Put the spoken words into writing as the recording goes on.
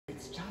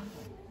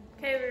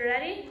Okay, we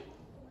ready?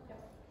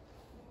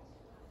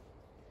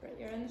 Right,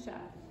 you're in the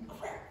shot.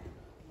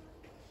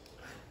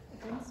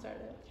 I didn't start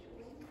it.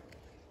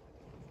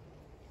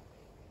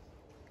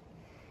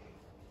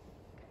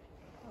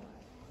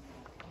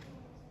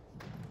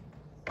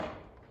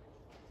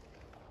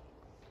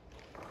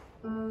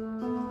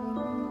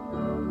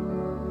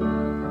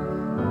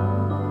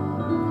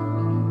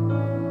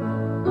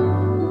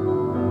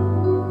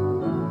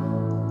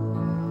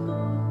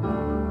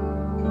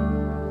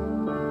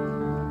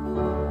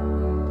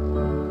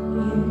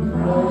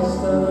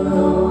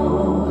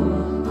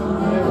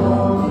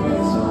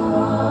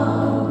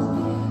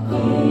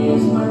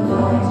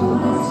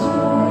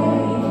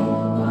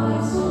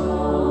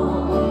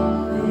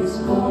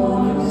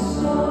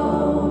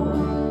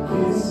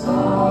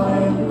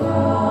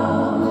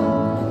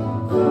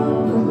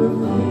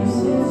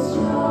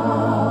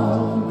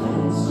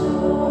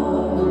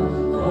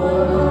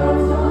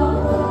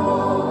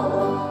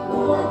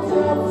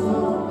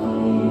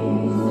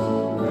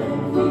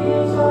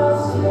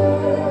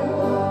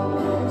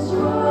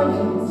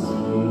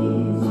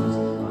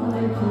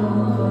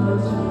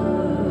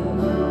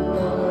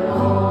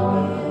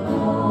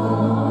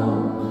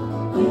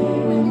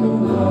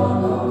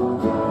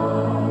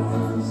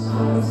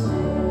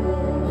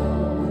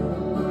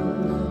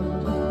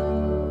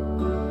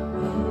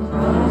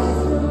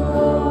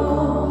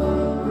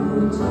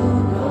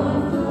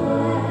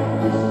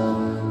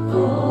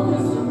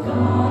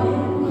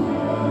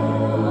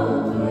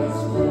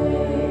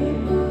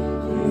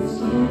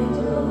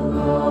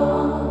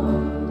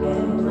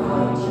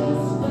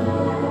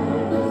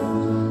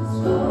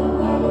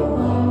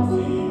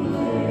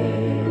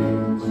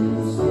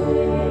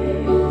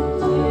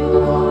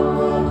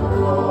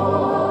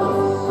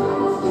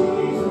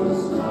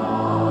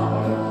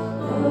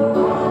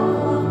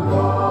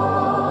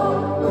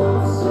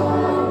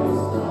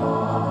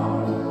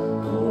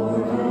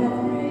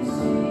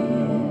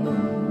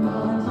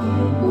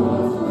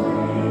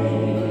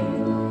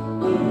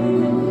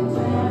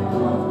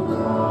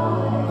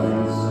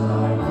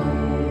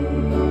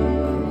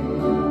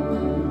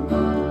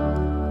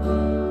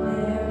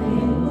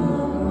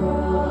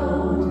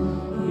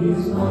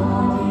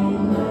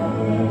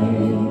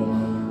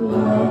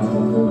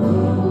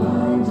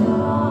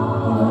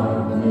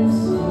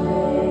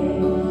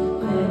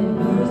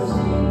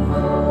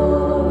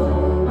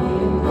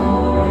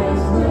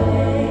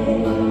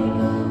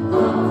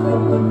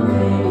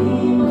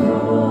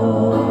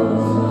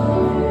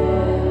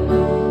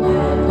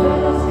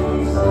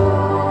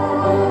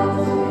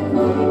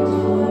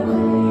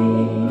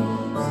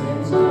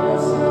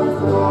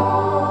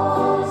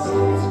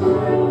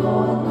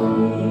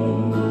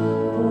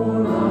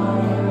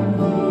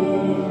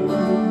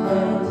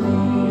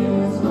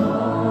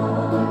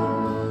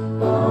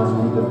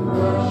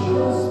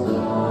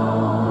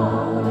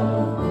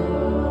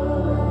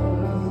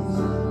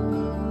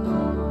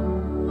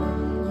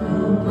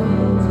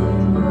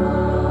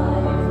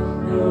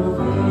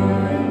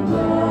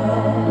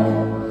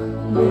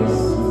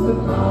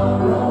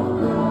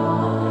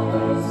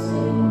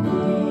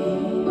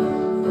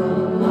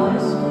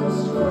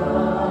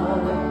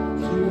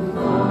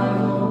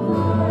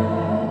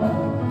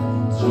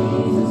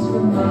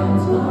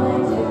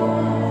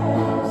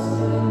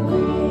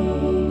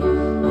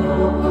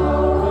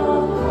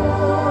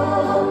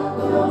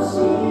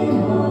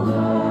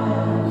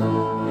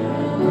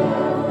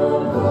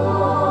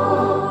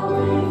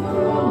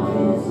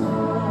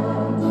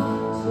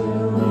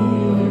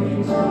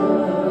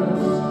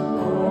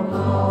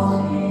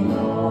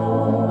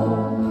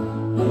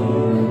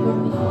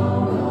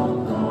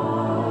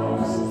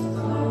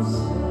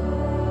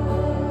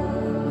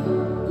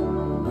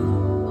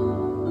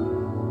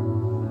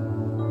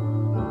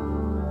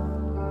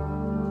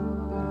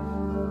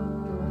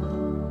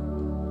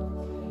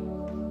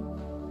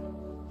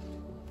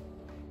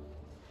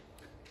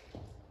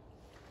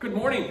 Good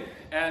morning,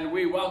 and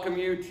we welcome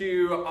you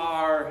to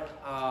our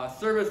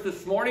service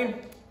this morning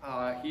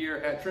here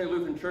at Trinity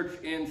Lutheran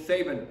Church in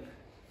Sabin.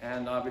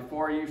 And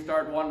before you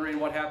start wondering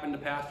what happened to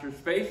Pastor's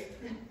face,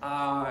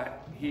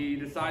 he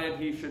decided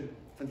he should,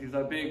 since he's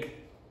a big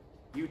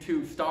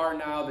YouTube star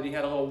now, that he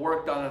had a little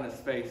work done on his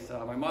face.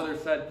 My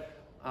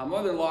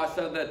mother-in-law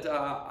said that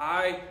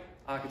I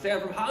could say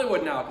I'm from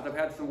Hollywood now because I've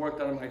had some work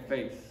done on my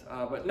face.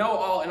 But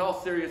no, in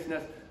all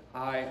seriousness,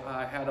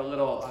 I had a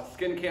little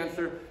skin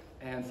cancer.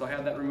 And so I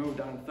had that removed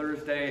on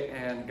Thursday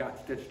and got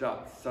stitched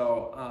up.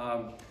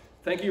 So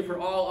thank you for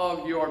all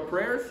of your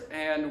prayers,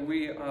 and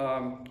we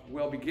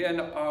will begin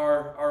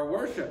our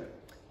worship.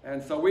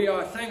 And so we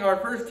sang our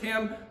first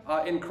hymn,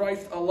 In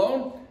Christ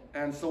Alone,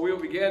 and so we will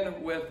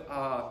begin with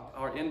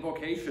our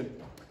invocation.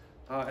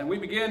 And we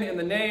begin in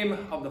the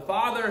name of the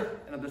Father,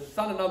 and of the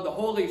Son, and of the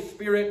Holy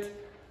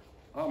Spirit.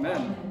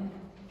 Amen.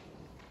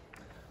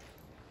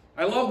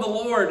 I love the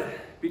Lord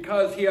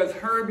because he has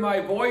heard my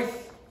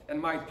voice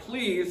and my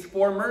pleas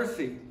for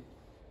mercy.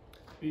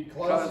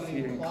 Because he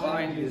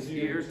inclined his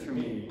ear to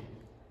me,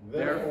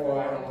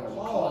 therefore I will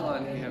call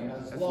on him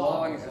as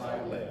long as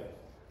I live.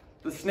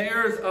 The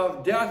snares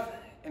of death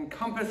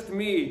encompassed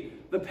me.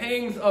 The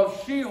pangs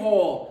of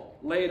Sheol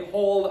laid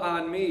hold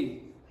on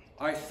me.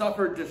 I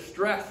suffered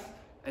distress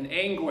and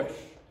anguish.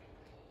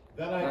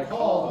 Then I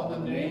called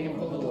on the name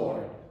of the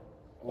Lord.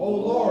 O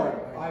Lord,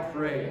 I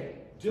pray,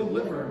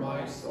 deliver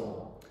my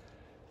soul.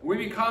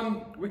 We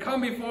come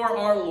before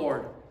our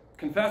Lord,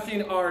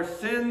 confessing our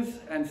sins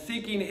and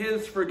seeking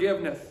his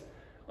forgiveness.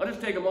 Let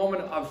us take a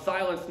moment of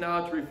silence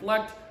now to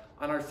reflect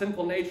on our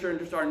sinful nature and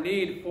just our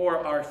need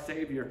for our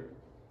Savior.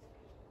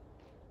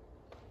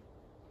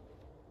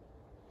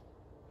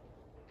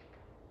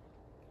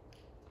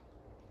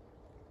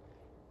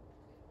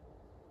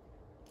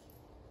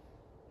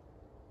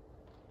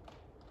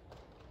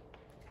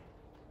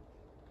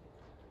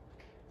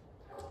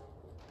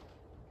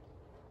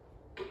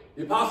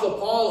 The Apostle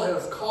Paul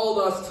has called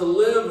us to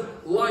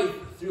live life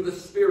through the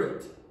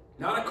Spirit,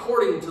 not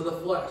according to the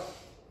flesh.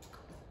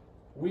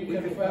 We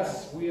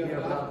confess we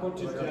have not put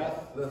to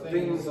death the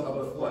things of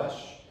the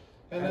flesh,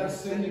 and have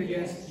sinned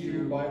against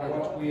you by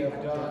what we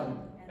have done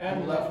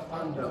and left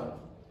undone.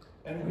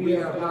 And we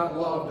have not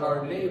loved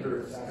our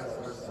neighbors as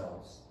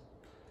ourselves.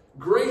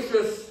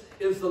 Gracious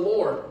is the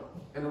Lord,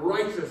 and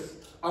righteous.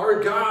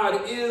 Our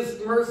God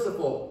is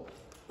merciful.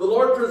 The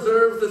Lord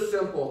preserves the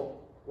simple.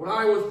 When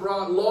I was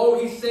brought low,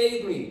 he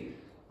saved me.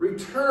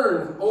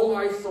 Return, O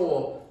my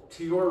soul,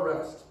 to your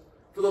rest.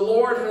 For the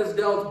Lord has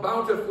dealt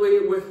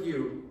bountifully with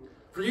you.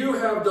 For you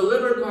have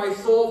delivered my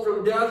soul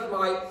from death,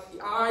 my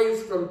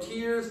eyes from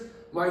tears,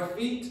 my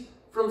feet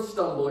from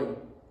stumbling.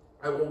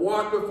 I will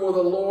walk before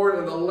the Lord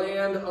in the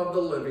land of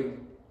the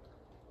living.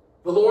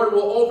 The Lord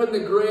will open the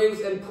graves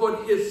and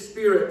put his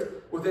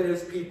spirit within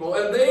his people,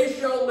 and they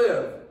shall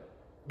live.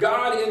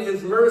 God in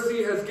his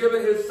mercy has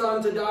given his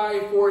Son to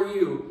die for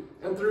you,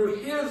 and through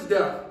his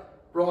death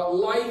brought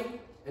life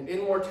and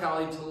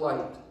immortality to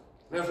light.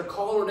 And as a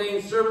called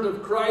ordained servant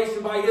of Christ,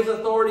 and by his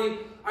authority,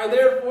 I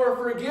therefore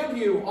forgive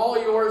you all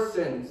your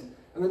sins.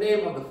 In the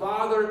name of the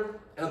Father,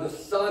 and of the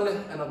Son,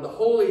 and of the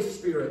Holy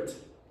Spirit.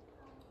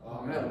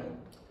 Amen.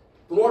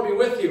 The Lord be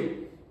with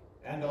you.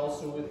 And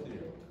also with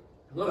you.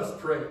 Let us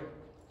pray.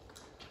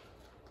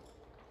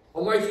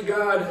 Almighty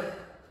God,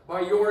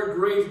 by your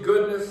great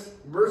goodness,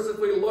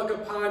 mercifully look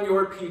upon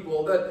your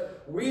people,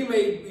 that we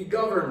may be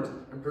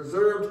governed and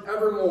preserved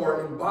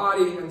evermore in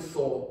body and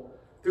soul.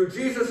 Through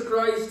Jesus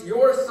Christ,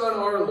 your Son,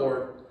 our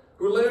Lord,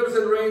 who lives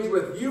and reigns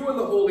with you in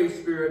the Holy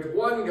Spirit,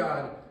 one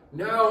God,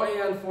 now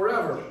and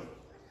forever.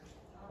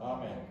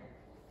 Amen.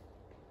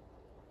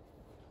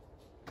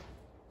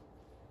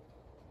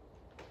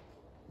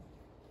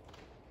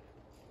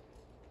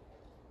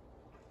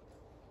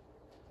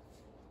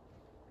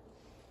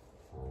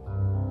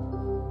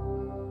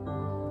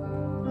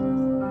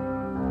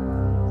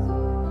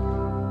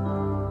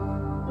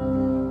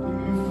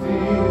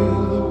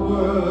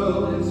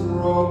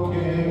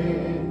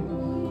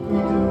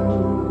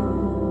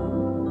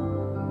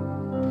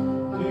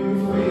 Do you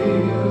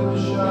feel the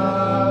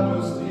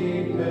shadows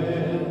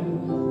deepen?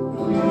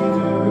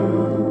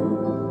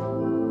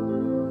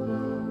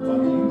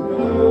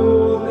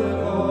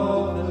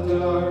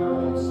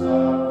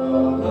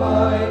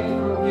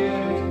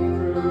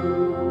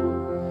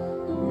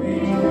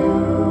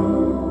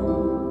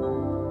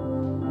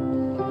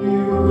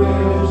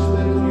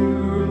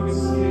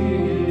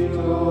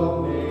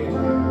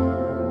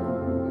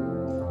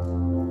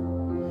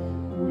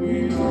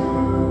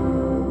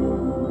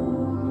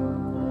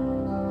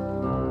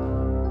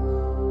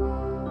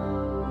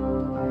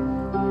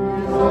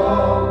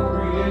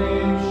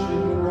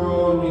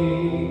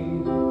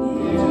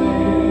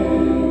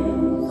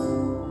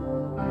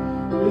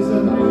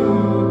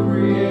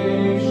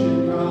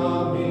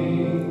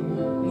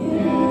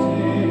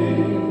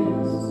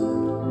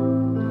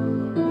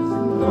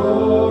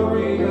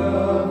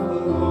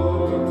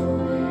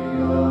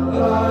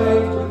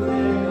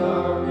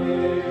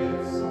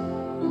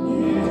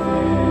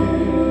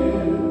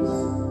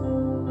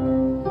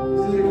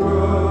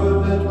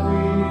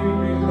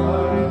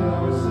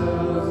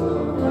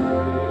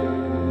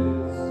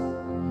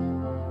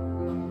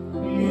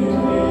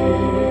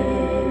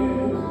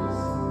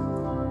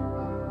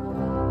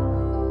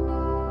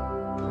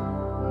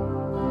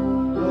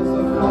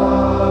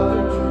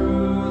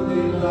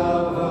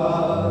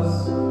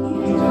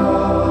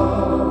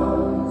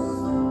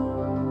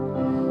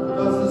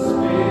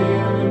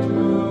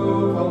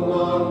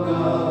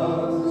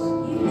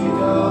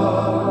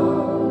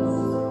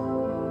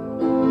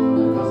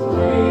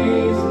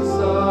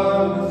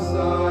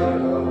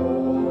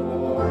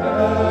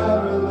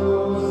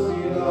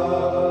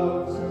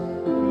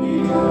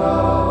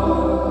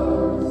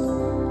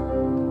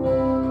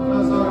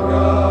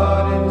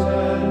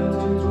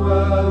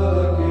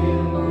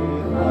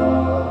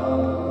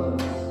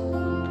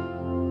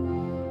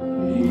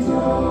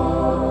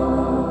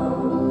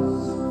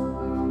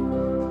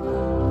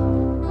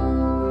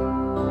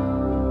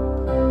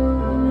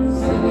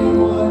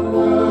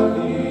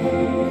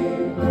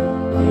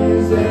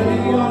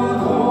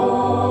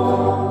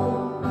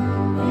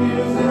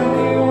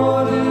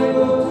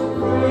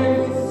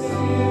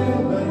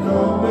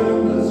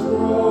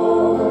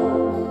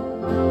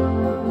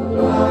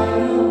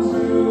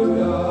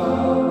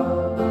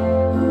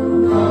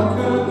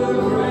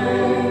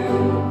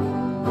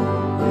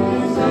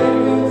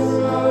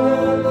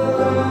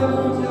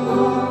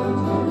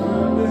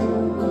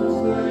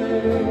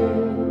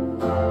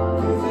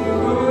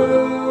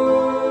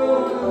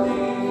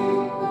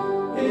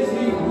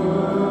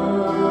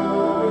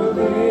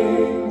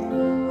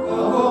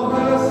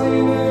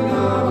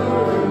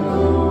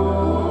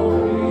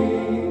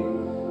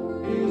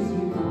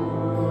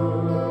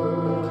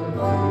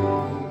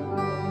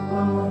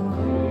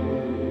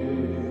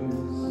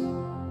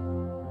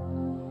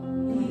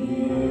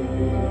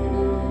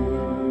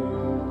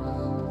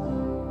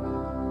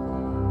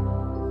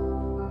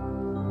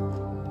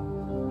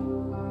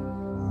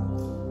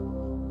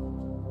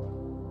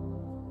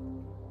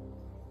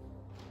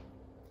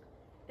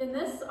 In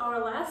this,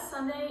 our last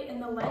Sunday in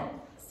the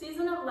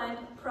season of Lent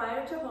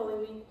prior to Holy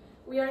Week,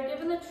 we are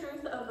given the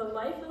truth of the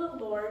life of the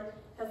Lord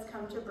has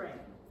come to bring.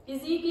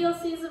 Ezekiel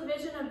sees a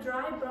vision of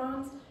dry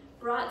bones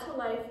brought to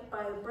life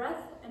by the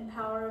breath and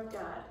power of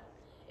God.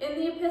 In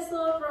the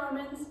epistle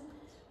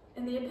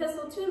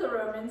to the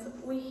Romans,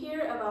 we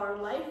hear of our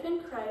life in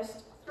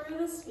Christ through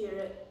the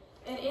Spirit,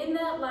 and in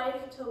that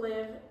life to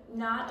live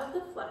not of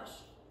the flesh.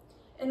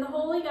 In the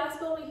Holy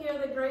Gospel, we hear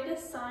the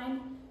greatest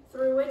sign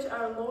through which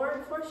our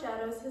Lord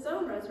foreshadows his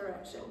own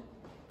resurrection,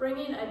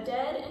 bringing a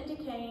dead and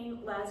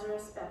decaying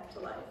Lazarus back to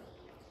life,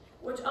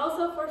 which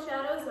also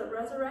foreshadows the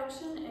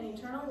resurrection and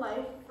eternal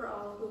life for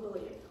all who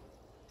believe.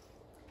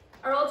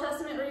 Our Old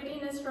Testament reading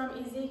is from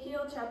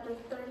Ezekiel chapter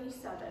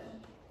 37.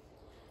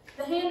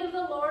 The hand of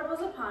the Lord was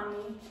upon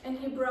me, and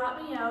he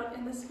brought me out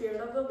in the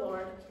spirit of the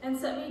Lord, and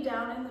set me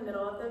down in the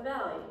middle of the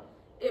valley.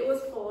 It was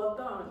full of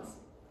bones.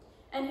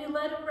 And he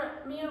led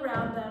me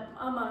around them,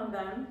 among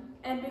them,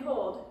 and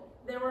behold,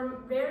 there were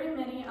very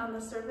many on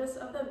the surface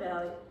of the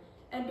valley,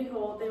 and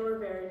behold, they were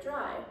very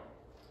dry.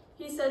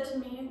 He said to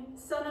me,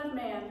 Son of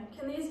man,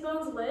 can these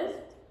bones live?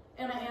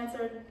 And I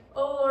answered,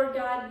 O Lord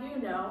God, you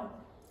know.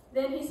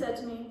 Then he said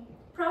to me,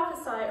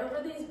 Prophesy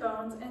over these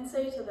bones, and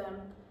say to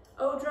them,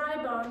 O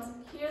dry bones,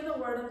 hear the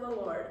word of the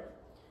Lord.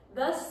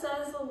 Thus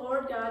says the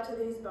Lord God to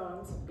these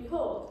bones,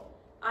 Behold,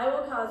 I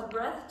will cause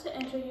breath to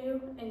enter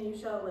you, and you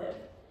shall live.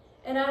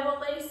 And I will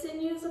lay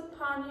sinews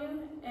upon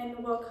you, and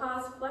will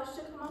cause flesh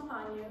to come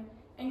upon you,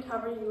 and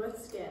cover you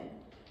with skin,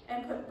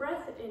 and put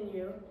breath in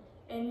you,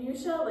 and you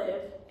shall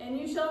live, and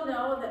you shall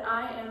know that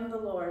I am the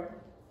Lord.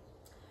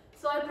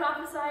 So I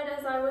prophesied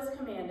as I was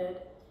commanded,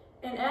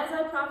 and as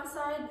I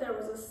prophesied there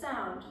was a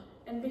sound,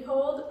 and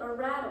behold, a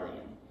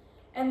rattling.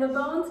 And the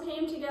bones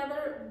came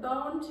together,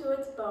 bone to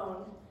its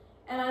bone.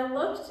 And I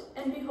looked,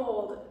 and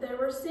behold, there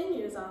were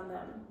sinews on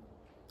them,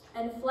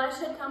 and flesh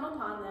had come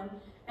upon them,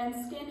 and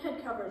skin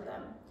had covered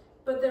them,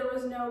 but there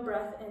was no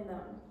breath in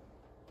them.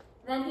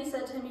 Then he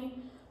said to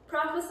me,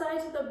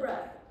 Prophesy to the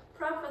breath,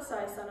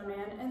 prophesy, Son of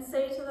man, and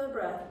say to the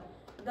breath,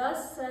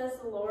 Thus says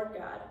the Lord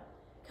God,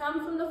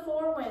 Come from the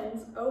four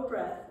winds, O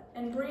breath,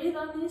 and breathe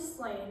on these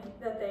slain,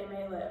 that they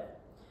may live.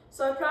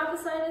 So I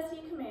prophesied as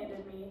he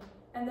commanded me,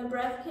 and the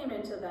breath came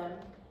into them,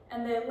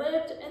 and they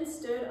lived and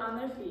stood on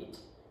their feet,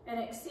 an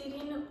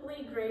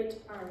exceedingly great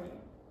army.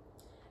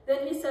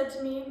 Then he said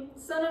to me,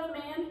 Son of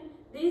man,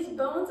 these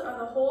bones are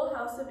the whole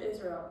house of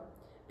Israel.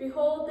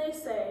 Behold, they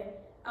say,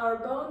 Our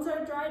bones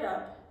are dried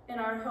up, and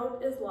our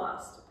hope is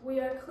lost. We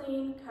are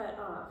clean cut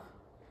off.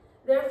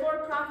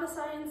 Therefore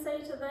prophesy and say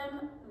to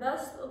them,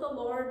 Thus the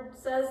Lord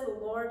says the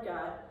Lord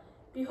God,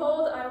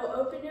 Behold, I will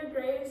open your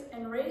graves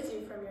and raise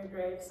you from your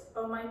graves,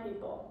 O my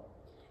people.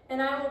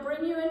 And I will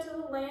bring you into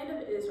the land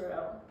of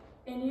Israel,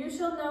 and you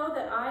shall know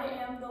that I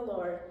am the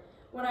Lord,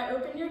 when I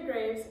open your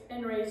graves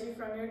and raise you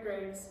from your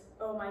graves,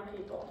 O my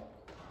people.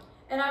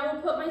 And I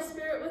will put my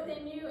spirit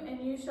within you,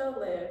 and you shall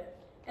live,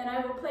 and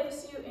I will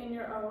place you in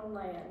your own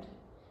land.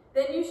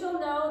 Then you shall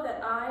know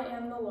that I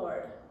am the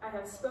Lord. I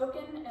have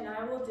spoken, and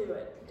I will do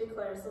it,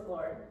 declares the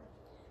Lord.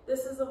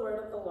 This is the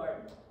word of the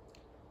Lord.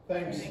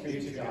 Thanks be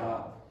to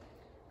God.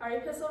 Our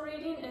epistle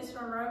reading is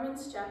from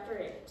Romans chapter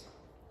 8.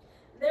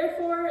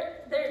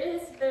 There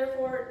is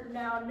therefore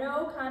now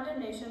no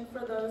condemnation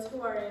for those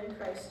who are in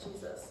Christ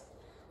Jesus.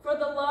 For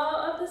the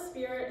law of the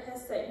Spirit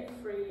has set you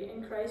free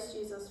in Christ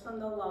Jesus from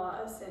the law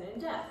of sin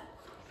and death.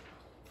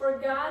 For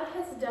God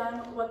has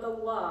done what the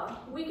law,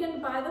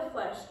 weakened by the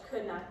flesh,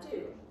 could not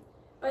do.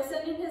 By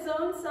sending his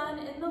own Son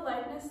in the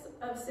likeness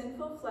of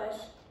sinful flesh,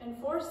 and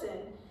for sin,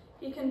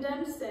 he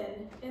condemned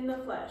sin in the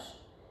flesh,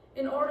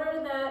 in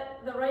order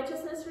that the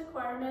righteousness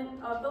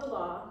requirement of the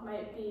law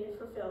might be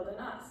fulfilled in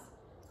us,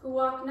 who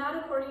walk not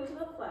according to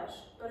the flesh,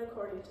 but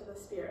according to the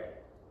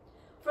Spirit.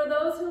 For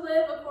those who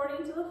live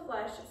according to the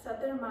flesh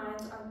set their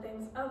minds on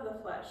things of the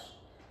flesh,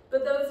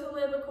 but those who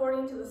live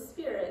according to the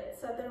Spirit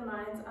set their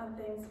minds on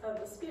things of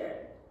the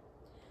Spirit.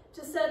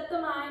 To set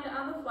the mind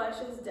on the flesh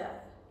is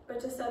death,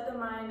 but to set the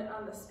mind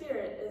on the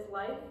Spirit is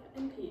life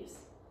and peace.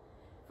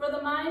 For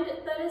the mind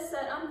that is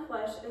set on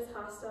flesh is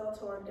hostile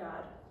toward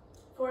God,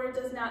 for it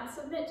does not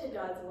submit to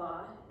God's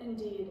law.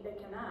 Indeed,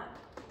 it cannot.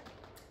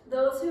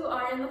 Those who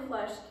are in the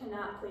flesh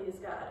cannot please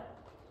God.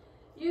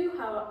 You,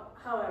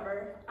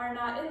 however, are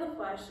not in the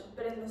flesh,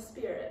 but in the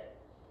Spirit,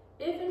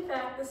 if in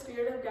fact the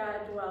Spirit of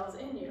God dwells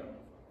in you.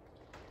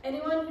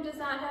 Anyone who does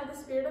not have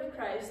the Spirit of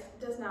Christ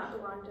does not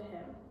belong to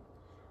him.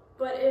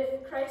 But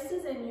if Christ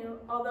is in you,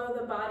 although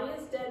the body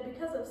is dead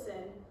because of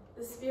sin,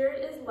 the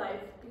Spirit is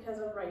life because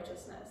of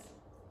righteousness.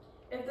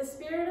 If the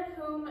Spirit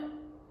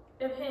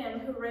of him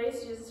who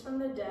raised Jesus from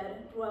the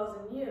dead dwells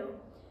in you,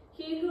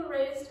 he who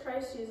raised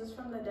Christ Jesus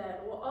from the dead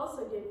will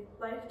also give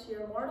life to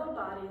your mortal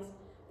bodies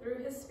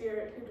through his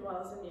Spirit who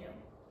dwells in you.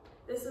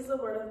 This is the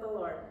word of the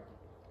Lord.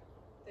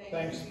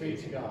 Thanks be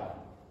to God.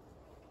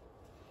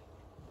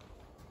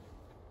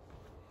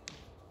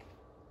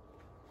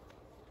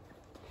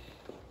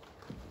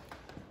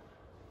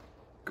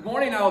 Good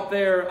morning out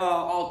there,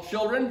 all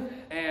children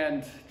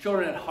and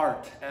children at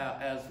heart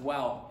as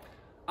well.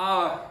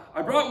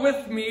 I brought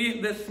with me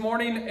this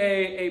morning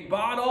a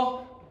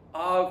bottle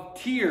of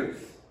tears.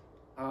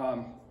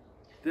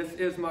 This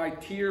is my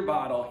tear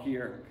bottle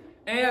here.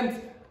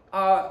 And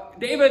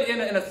David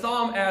in a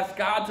psalm asked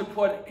God to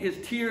put his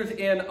tears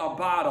in a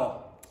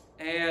bottle.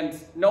 And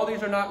no,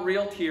 these are not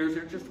real tears,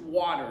 they're just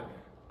water.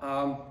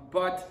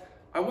 But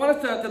I want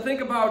us to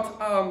think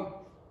about,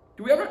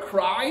 do we ever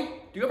cry?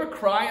 Do you ever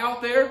cry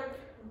out there?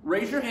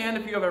 Raise your hand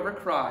if you have ever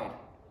cried.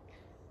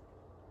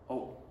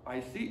 Oh,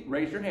 I see.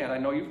 Raise your hand. I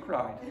know you've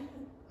cried.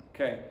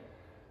 Okay.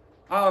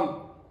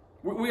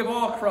 We have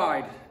all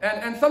cried.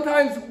 And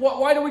sometimes,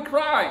 why do we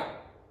cry?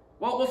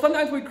 Well,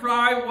 sometimes we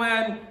cry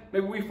when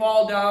maybe we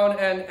fall down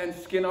and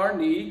skin our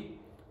knee.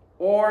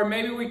 Or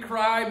maybe we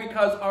cry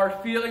because our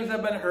feelings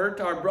have been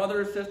hurt. Our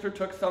brother or sister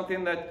took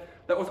something that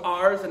was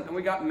ours and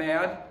we got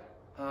mad.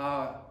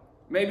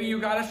 Maybe you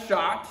got a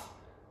shot.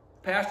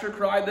 Pastor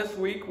cried this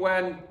week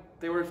when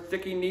they were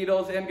sticking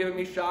needles in, giving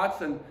me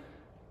shots, and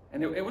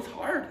it was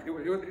hard.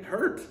 It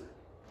hurt.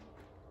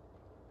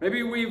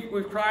 Maybe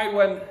we've cried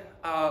when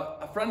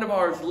a friend of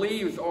ours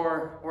leaves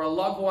or a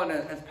loved one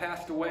has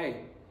passed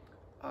away.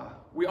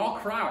 We all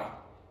cry.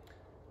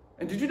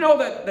 And did you know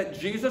that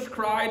Jesus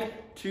cried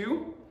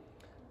too?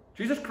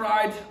 Jesus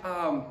cried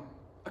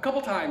a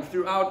couple times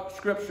throughout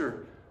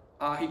Scripture.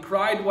 He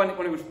cried when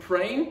he was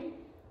praying.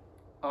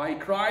 He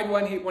cried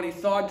when he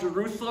saw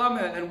Jerusalem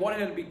and what it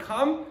had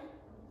become.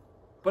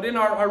 But in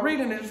our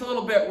reading in just a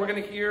little bit, we're going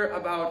to hear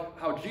about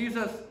how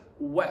Jesus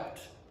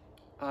wept.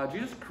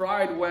 Jesus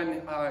cried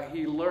when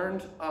he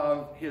learned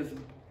of his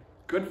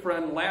good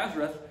friend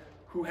Lazarus,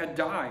 who had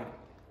died.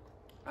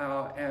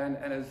 And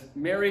as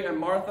Mary and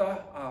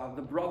Martha,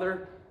 the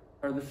brother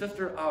or the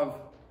sisters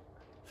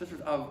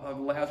of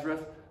Lazarus,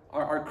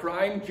 are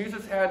crying,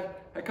 Jesus had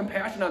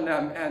compassion on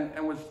them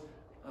and was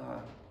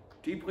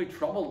deeply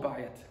troubled by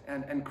it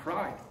and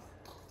cried.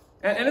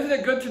 And isn't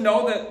it good to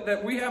know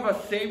that we have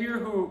a Savior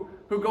who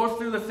goes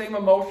through the same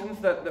emotions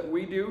that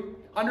we do,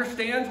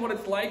 understands what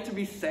it's like to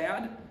be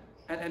sad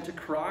and to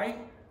cry?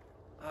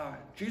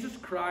 Jesus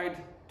cried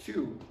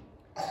too.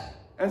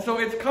 And so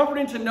it's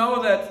comforting to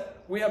know that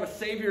we have a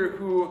Savior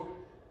who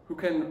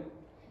can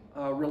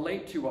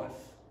relate to us,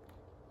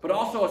 but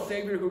also a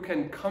Savior who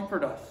can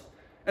comfort us.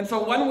 And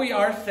so when we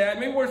are sad,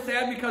 maybe we're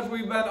sad because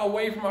we've been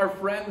away from our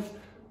friends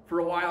for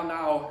a while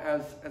now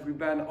as we've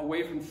been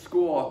away from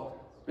school.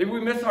 Maybe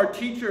we miss our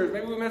teachers.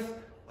 Maybe we miss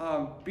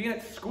being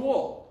at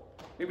school.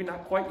 Maybe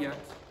not quite yet,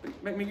 but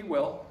maybe you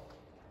will.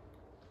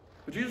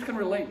 But Jesus can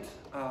relate.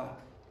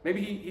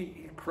 Maybe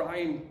he's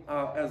crying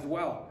as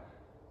well.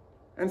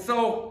 And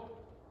so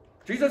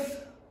Jesus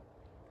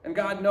and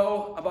God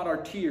know about our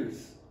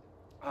tears,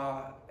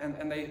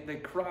 and they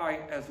cry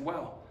as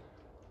well.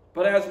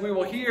 But as we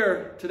will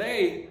hear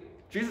today,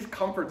 Jesus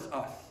comforts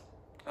us.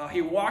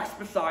 He walks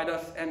beside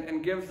us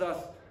and gives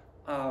us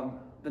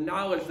the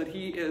knowledge that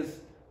he is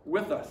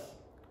with us.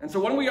 And so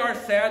when we are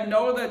sad,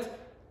 know that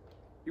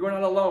you are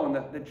not alone,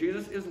 that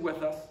Jesus is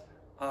with us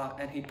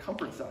and he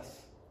comforts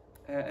us.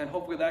 And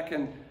hopefully that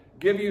can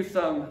give you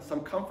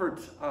some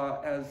comfort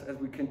as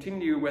we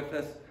continue with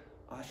this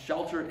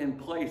shelter in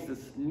place,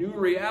 this new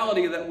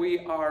reality that we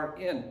are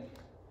in.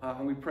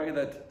 And we pray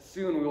that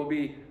soon we will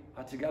be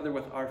together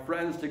with our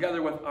friends,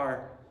 together with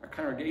our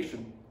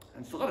congregation.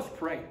 And so let us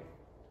pray.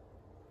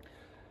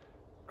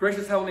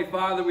 Gracious Heavenly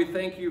Father, we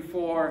thank you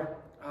for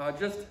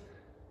just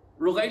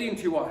relating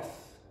to us,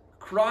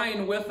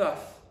 crying with us,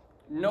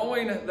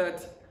 knowing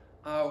that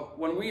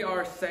when we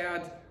are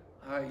sad,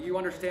 you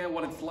understand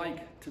what it's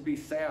like to be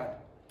sad.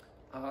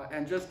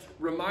 And just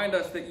remind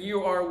us that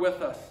you are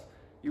with us.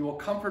 You will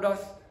comfort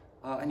us,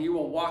 and you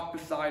will walk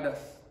beside us.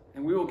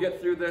 And we will get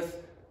through this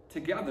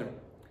together.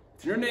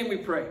 It's in your name we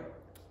pray.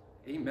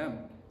 Amen.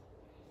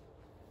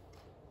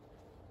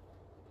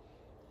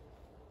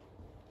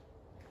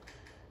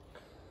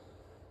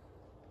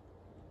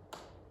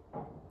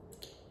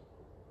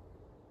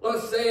 Let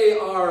us say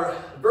our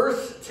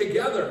verse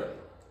together.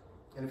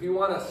 And if you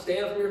want to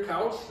stand from your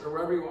couch or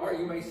wherever you are,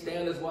 you may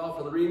stand as well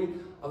for the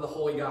reading of the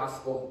Holy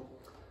Gospel.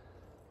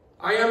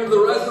 I am the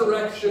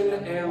resurrection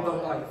and the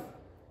life.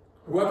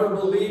 Whoever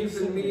believes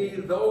in me,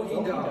 though he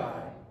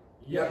die,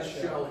 yet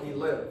shall he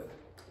live.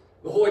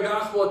 The Holy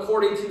Gospel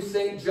according to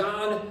St.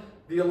 John,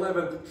 the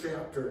 11th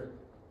chapter.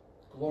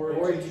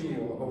 Glory to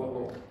you, O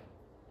Lord.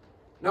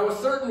 Now a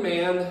certain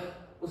man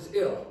was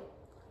ill,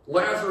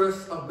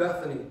 Lazarus of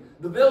Bethany,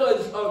 the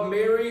village of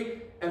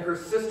Mary and her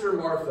sister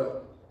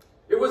Martha.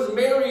 It was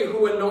Mary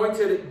who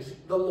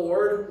anointed the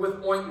Lord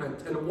with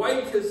ointment and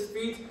wiped his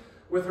feet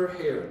with her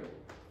hair,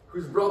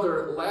 whose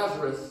brother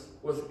Lazarus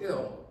was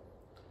ill.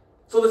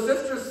 So the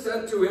sisters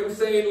sent to him,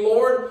 saying,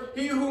 Lord,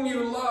 he whom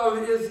you love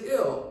is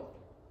ill.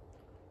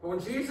 But when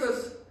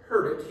Jesus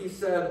heard it, he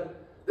said,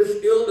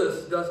 this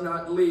illness does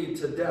not lead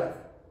to death.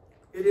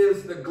 It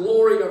is the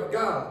glory of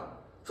God,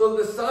 so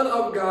that the Son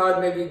of God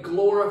may be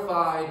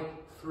glorified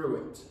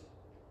through it.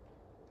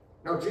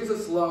 Now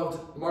Jesus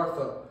loved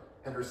Martha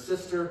and her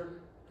sister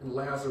and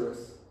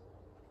Lazarus.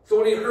 So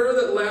when he heard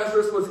that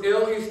Lazarus was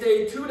ill, he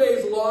stayed 2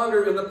 days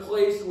longer in the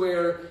place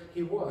where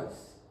he was.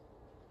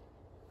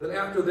 Then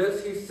after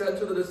this he said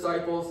to the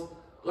disciples,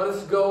 "Let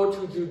us go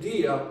to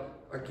Judea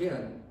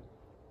again."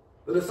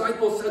 The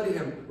disciples said to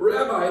him,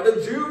 "Rabbi,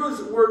 the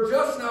Jews were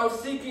just now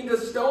seeking to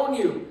stone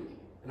you,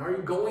 and are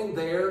you going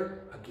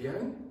there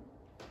again?"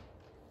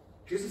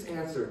 Jesus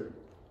answered,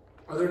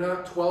 "Are there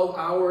not 12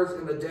 hours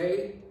in the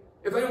day?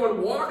 If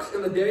anyone walks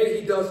in the day,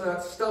 he does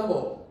not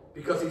stumble,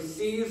 because he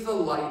sees the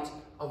light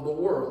of the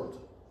world.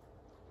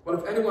 But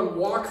if anyone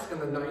walks in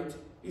the night,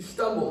 he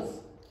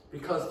stumbles,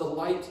 because the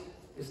light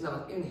is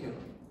not in him."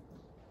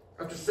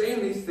 After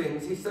saying these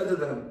things, he said to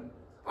them,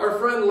 "Our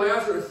friend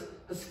Lazarus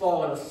has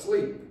fallen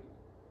asleep,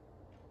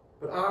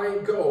 but I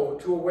go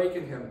to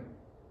awaken him."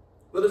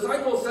 The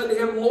disciples said to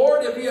him,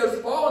 "Lord, if he has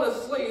fallen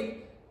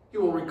asleep, he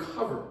will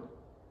recover."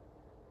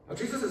 Now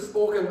Jesus had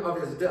spoken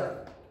of his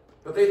death,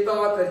 but they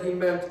thought that he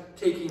meant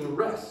taking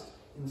rest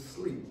in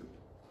sleep.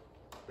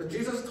 But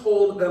Jesus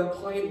told them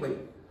plainly,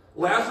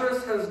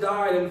 "Lazarus has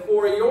died, and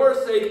for your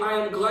sake I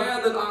am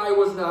glad that I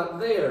was not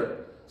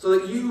there, so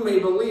that you may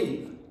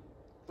believe.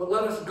 But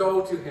let us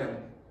go to him."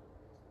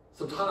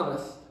 So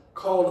Thomas,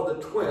 called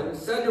the twin,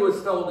 said to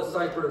his fellow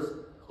disciples,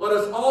 "Let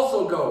us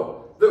also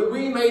go, that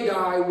we may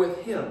die with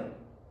him."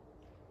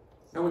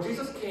 Now when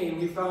Jesus came,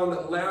 he found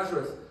that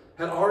Lazarus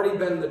had already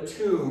been in the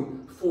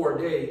tomb 4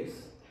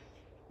 days.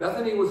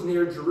 Bethany was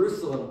near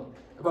Jerusalem,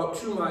 about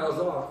 2 miles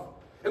off.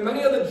 And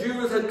many of the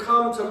Jews had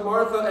come to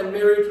Martha and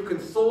Mary to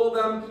console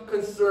them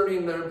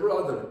concerning their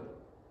brother.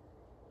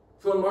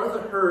 So when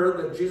Martha heard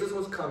that Jesus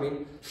was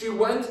coming, she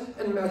went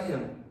and met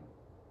him.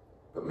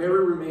 But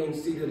Mary remained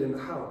seated in the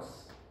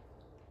house.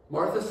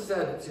 Martha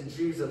said to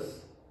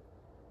Jesus,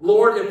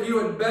 "Lord, if you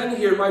had been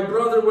here, my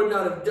brother would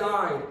not have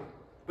died.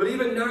 But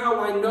even now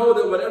I know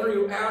that whatever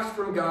you ask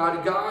from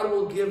God, God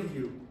will give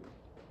you."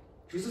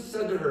 Jesus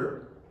said to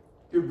her,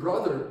 "Your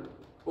brother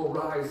will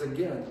rise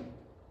again."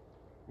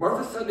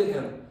 Martha said to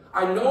him,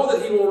 "I know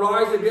that he will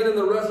rise again in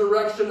the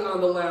resurrection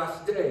on the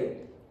last day."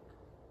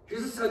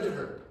 Jesus said to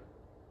her,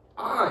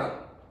 "I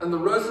am the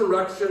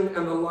resurrection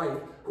and the life.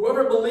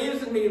 Whoever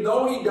believes in me,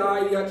 though he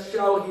die, yet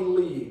shall he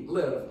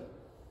live.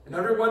 And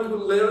everyone who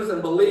lives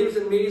and believes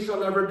in me shall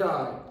never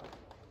die.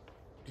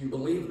 Do you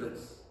believe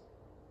this?"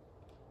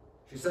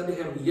 She said to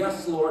him,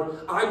 "Yes, Lord,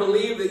 I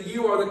believe that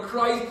you are the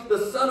Christ,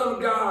 the Son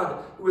of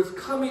God, who is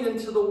coming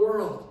into the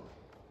world."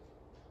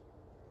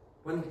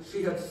 When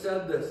she had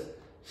said this,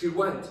 she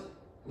went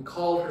and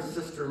called her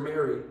sister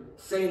Mary,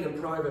 saying in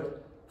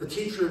private, "The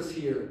teacher is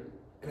here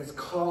and is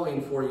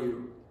calling for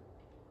you."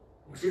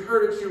 When she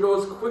heard it, she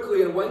rose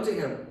quickly and went to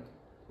him.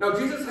 Now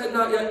Jesus had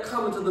not yet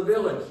come into the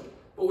village,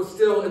 but was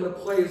still in the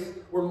place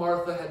where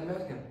Martha had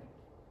met him.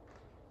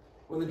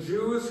 When the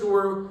Jews who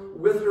were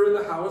with her in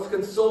the house,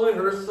 consoling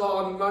her,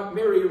 saw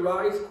Mary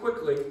rise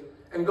quickly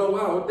and go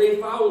out, they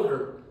followed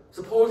her,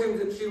 supposing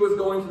that she was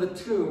going to the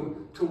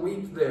tomb to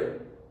weep there.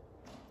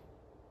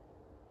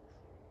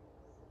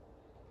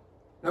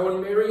 Now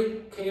when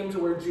Mary came to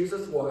where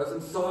Jesus was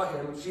and saw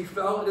him, she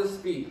fell at his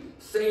feet,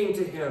 saying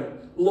to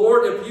him,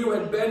 "Lord, if you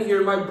had been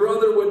here, my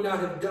brother would not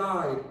have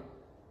died."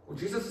 When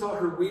Jesus saw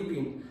her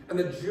weeping, and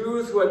the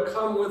Jews who had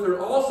come with her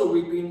also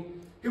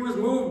weeping, he was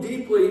moved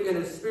deeply in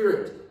his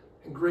spirit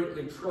and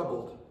greatly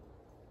troubled.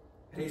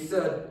 And he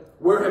said,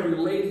 "Where have you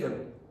laid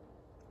him?"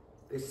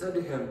 They said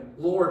to him,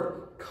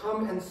 "Lord,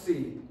 come and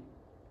see."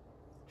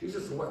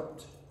 Jesus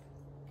wept.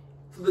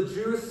 So the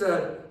Jews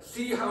said,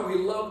 "See how he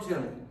loved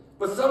him."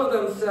 But some of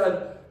them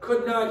said,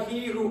 "Could not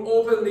he who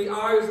opened the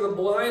eyes of the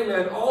blind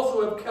man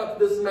also have kept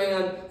this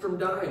man from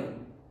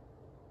dying?"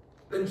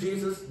 Then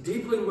Jesus,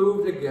 deeply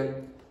moved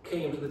again,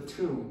 came to the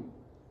tomb.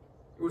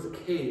 It was a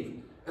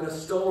cave, and a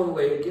stone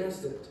lay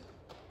against it.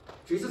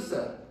 Jesus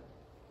said,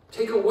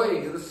 "Take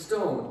away the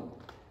stone."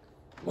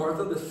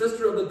 Martha, the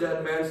sister of the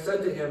dead man,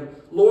 said to him,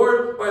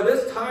 "Lord, by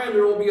this time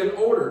there will be an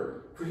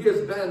odor, for he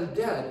has been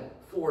dead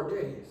 4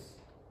 days."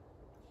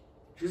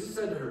 Jesus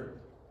said to her,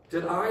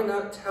 "Did I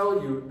not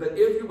tell you that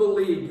if you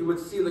believed, you would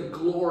see the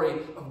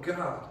glory of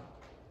God?"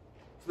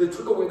 So they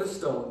took away the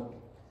stone.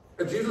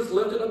 And Jesus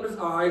lifted up his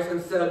eyes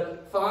and said,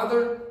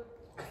 "Father,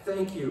 I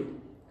thank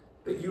you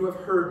that you have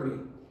heard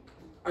me.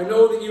 I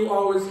know that you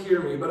always hear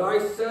me, but I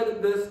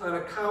said this on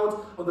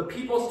account of the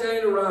people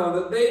standing around,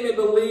 that they may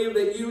believe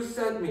that you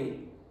sent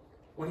me."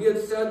 When he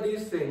had said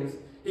these things,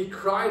 he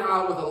cried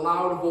out with a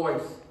loud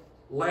voice,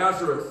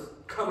 "Lazarus,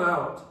 come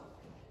out."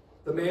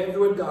 The man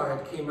who had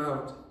died came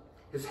out,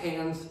 his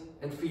hands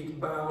and feet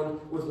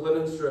bound with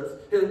linen strips,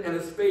 and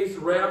his face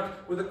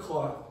wrapped with a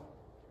cloth.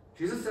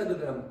 Jesus said to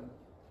them,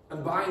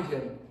 "Unbind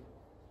him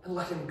and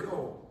let him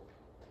go."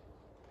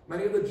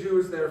 Many of the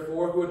Jews,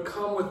 therefore, who had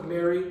come with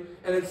Mary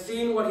and had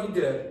seen what he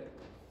did,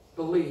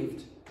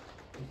 believed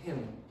in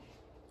him.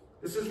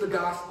 This is the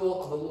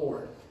gospel of the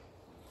Lord.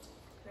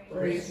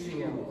 Praise to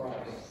you,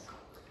 Christ.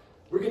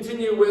 We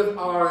continue with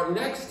our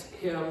next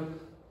hymn,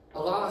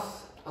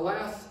 Alas,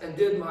 Alas, and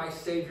Did My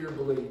Savior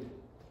Bleed?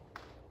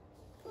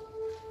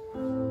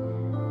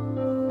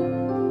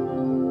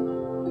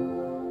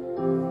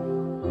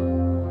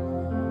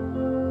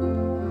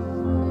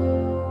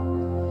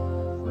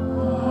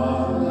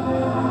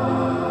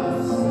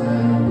 Alas,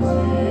 and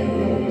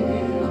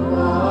did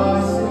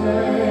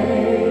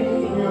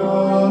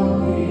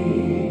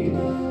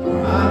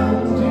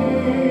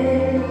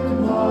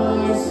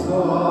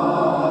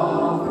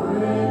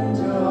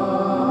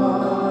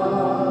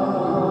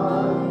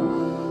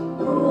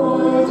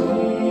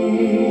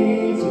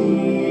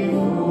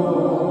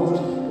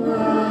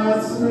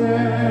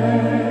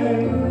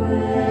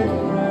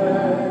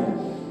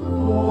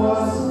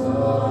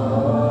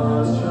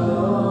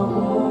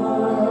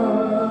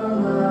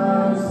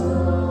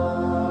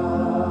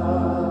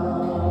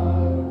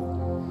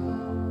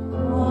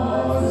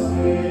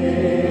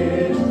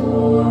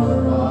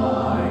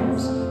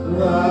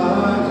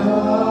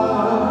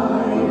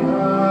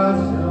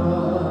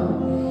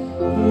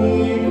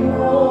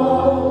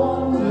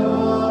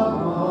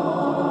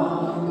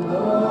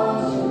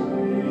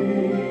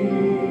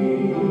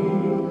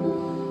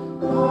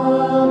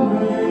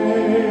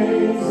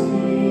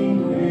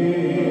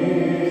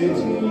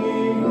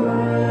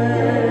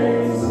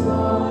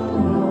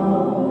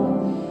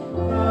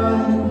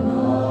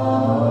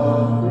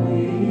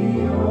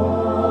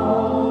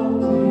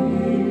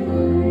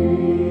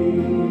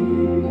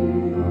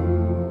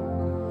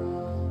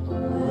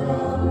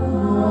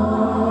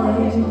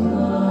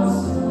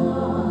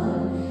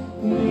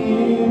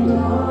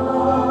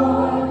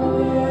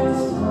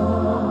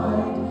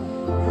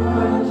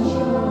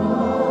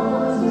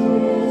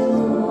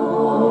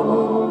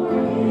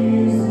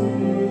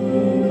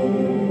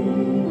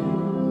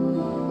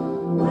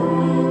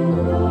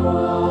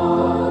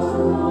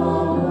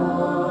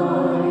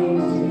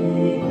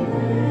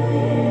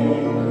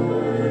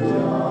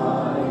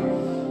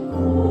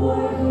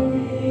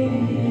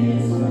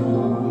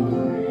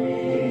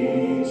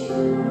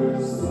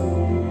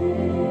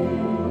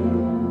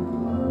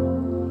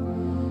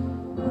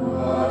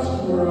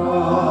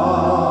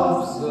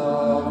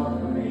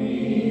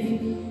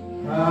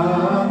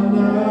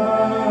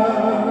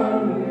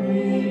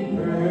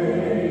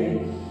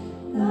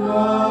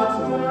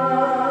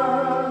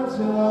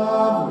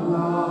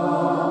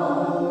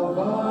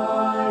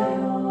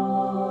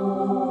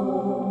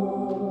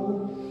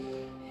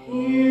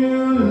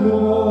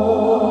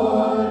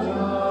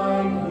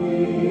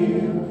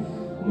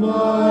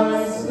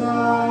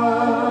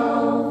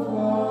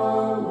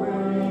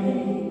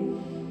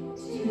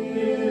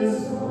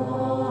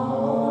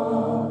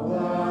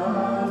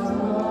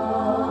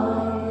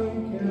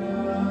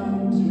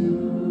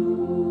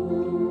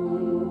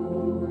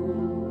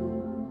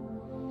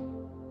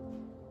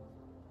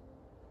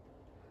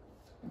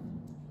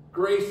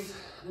Grace,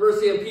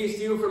 mercy, and peace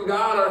to you from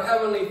God, our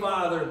Heavenly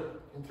Father,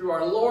 and through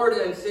our Lord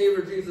and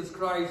Savior Jesus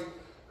Christ,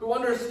 who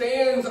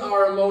understands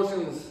our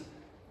emotions,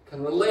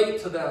 can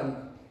relate to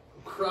them,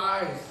 who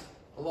cries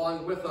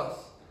along with us.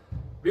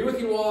 Be with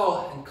you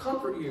all and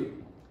comfort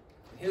you.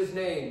 In His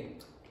name,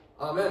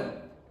 amen.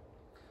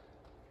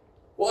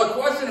 Well, a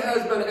question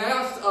has been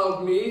asked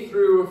of me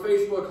through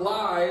Facebook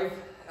Live,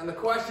 and the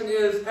question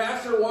is,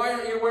 Pastor, why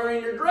aren't you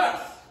wearing your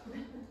dress?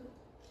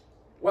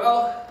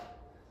 Well,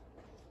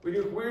 we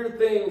do weird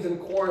things in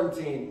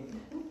quarantine.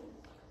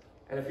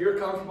 And if you're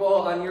comfortable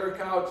on your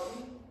couch,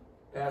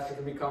 Pastor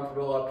can be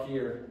comfortable up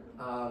here.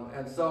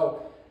 And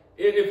so,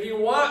 if you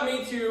want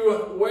me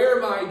to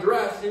wear my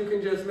dress, you can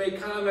just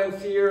make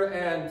comments here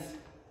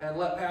and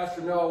let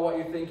Pastor know what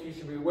you think he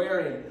should be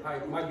wearing. I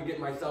might be getting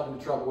myself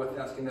into trouble with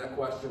asking that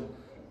question.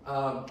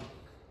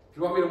 If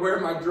you want me to wear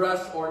my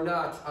dress or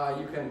not,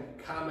 you can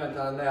comment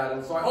on that.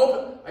 And so I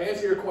hope I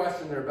answer your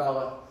question there,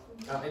 Bella.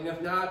 And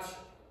if not,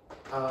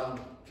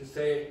 just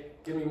say,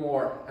 give me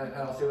more, and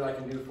I'll see what I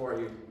can do for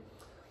you.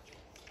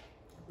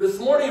 This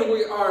morning,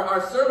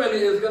 our sermon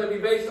is going to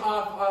be based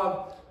off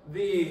of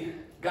the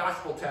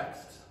gospel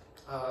text,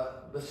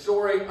 the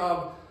story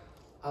of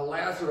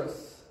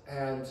Lazarus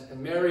and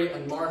Mary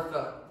and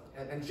Martha,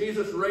 and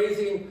Jesus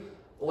raising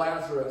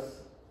Lazarus.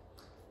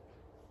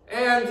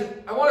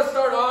 And I want to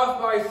start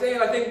off by saying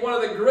I think one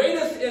of the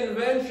greatest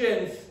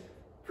inventions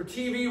for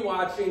TV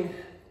watching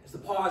is the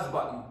pause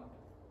button.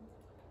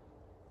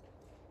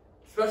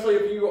 Especially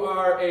if you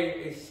are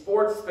a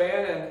sports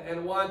fan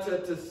and want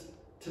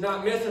to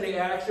not miss any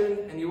action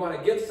and you want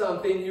to get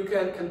something, you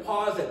can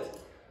pause it.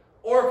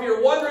 Or if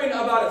you're wondering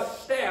about a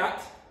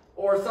stat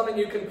or something,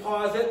 you can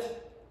pause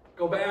it,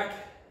 go back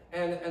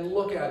and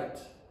look at it.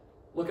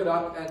 Look it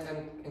up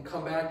and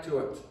come back to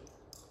it.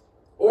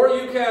 Or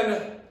you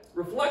can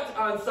reflect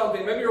on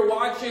something. Maybe you're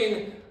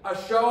watching a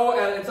show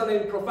and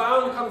something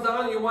profound comes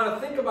on and you want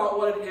to think about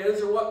what it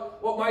is or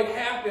what might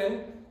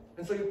happen,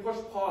 and so you push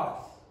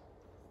pause.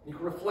 You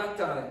can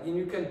reflect on it and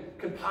you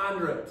can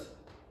ponder it.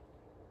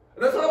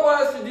 And that's what I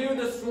want us to do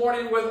this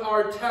morning with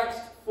our text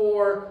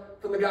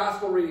from the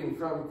gospel reading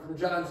from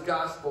John's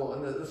gospel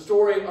and the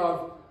story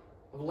of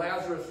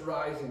Lazarus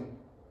rising.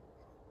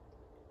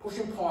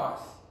 Pushing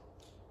pause.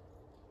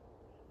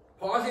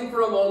 Pausing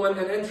for a moment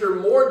and enter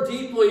more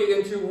deeply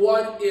into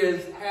what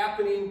is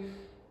happening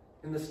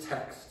in this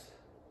text.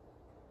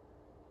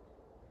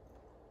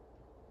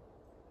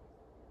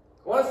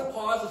 I want us to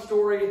pause the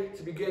story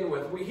to begin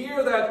with. We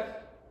hear that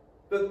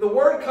the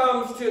word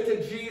comes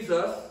to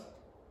Jesus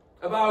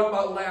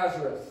about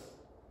Lazarus.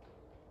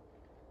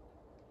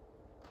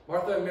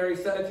 Martha and Mary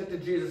sent it to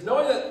Jesus,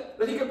 knowing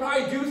that he could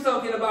probably do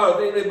something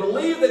about it. They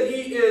believe that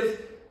he is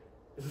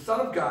the Son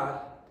of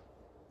God,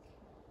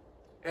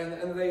 and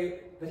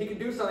that he could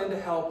do something to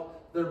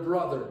help their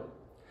brother.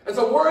 And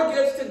so word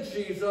gets to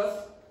Jesus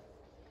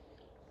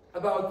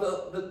about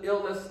the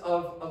illness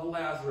of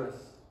Lazarus.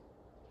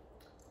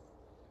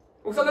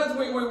 Well, sometimes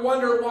we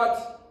wonder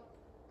what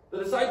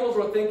the disciples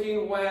were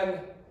thinking when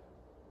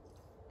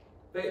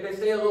they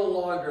stay a little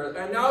longer.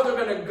 And now they're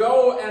going to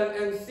go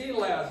and see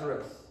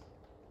Lazarus,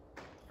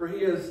 for he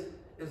is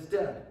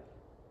dead.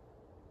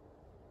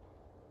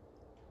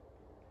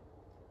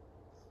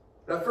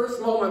 That first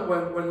moment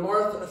when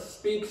Martha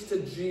speaks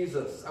to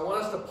Jesus, I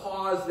want us to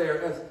pause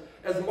there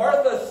as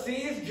Martha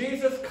sees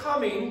Jesus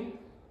coming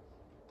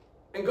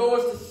and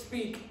goes to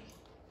speak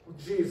with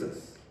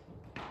Jesus.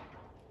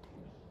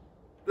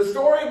 The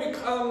story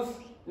becomes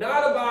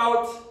not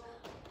about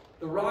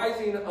the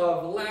rising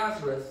of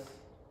Lazarus,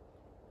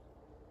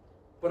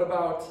 but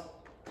about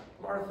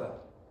Martha.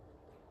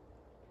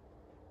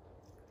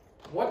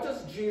 What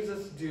does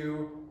Jesus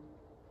do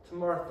to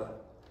Martha?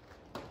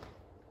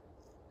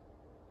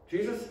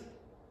 Jesus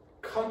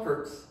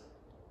comforts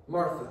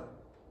Martha.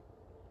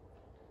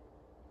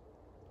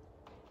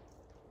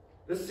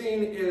 This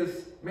scene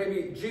is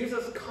maybe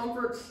Jesus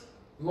comforts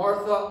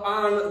Martha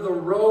on the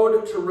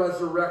road to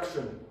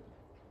resurrection.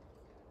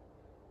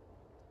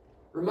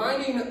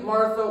 Reminding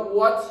Martha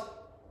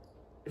what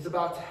is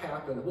about to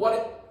happen,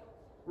 what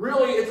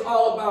really it's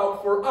all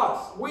about for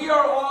us. We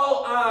are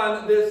all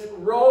on this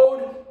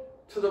road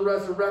to the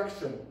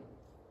resurrection.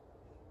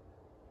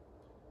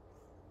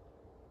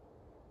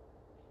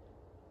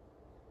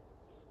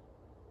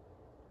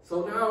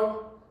 So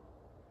now,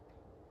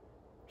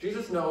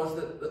 Jesus knows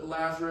that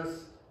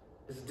Lazarus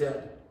is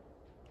dead.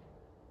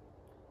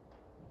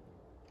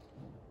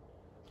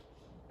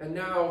 And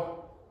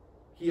now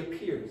he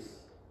appears.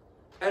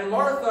 And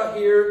Martha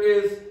here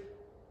is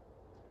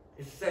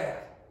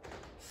sad,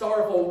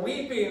 sorrowful,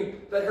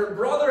 weeping that her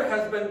brother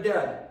has been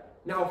dead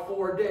now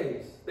 4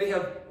 days. They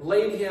have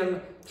laid him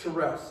to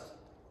rest.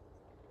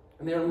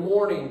 And they are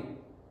mourning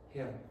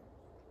him.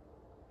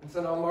 And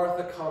so now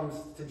Martha comes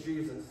to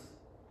Jesus.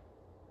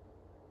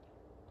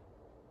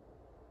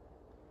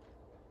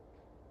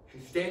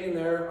 She's standing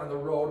there on the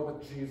road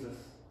with Jesus,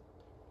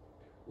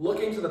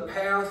 looking to the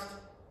past,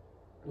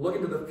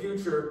 looking to the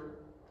future,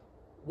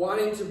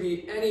 wanting to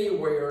be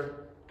anywhere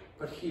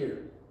but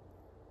here.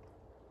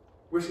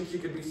 wishing she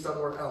could be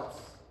somewhere else.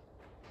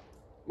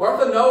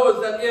 Martha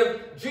knows that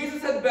if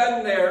Jesus had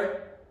been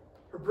there,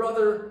 her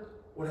brother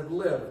would have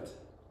lived.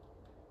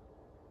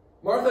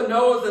 Martha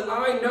knows that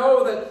I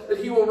know that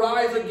he will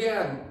rise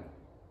again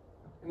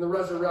in the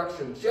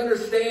resurrection. She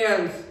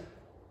understands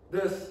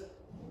this.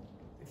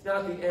 It's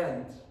not the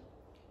end.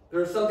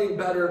 There is something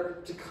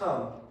better to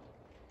come.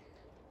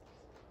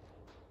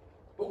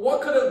 But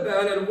what could have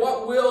been and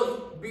what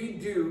will be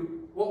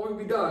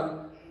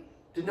done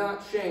did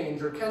not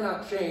change or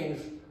cannot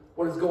change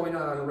what is going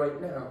on right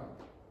now.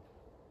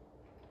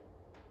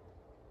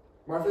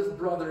 Martha's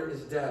brother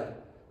is dead.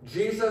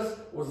 Jesus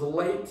was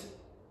late,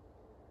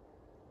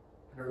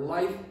 and her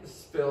life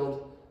is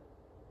filled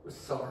with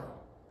sorrow.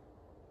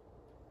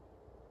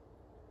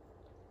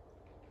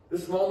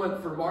 This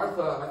moment for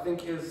Martha, I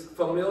think, is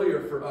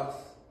familiar for us.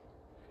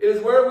 It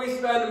is where we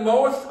spend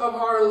most of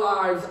our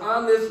lives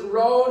on this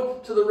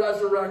road to the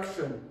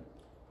resurrection.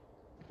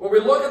 When we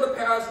look at the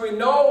past, we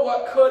know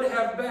what could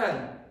have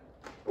been.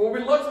 When we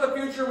look to the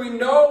future, we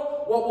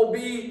know what will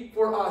be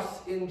for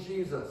us in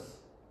Jesus.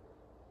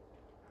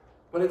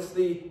 But it's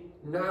the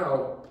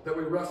now that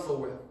we wrestle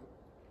with.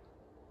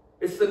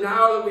 It's the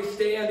now that we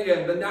stand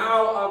in, the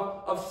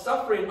now of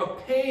suffering,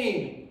 of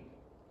pain,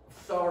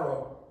 of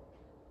sorrow.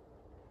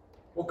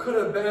 What could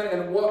have been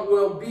and what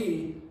will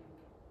be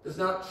does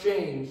not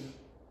change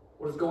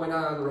what is going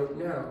on right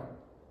now,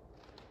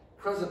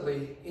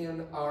 presently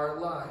in our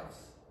lives.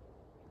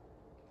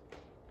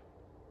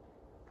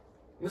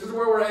 And this is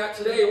where we're at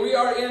today. We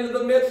are in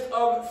the midst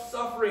of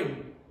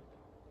suffering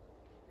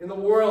in the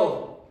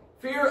world.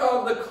 Fear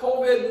of the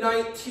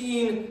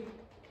COVID-19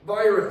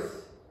 virus.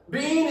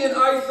 Being in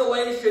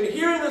isolation.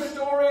 Hearing the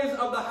stories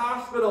of the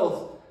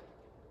hospitals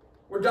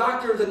where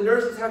doctors and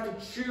nurses have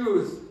to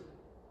choose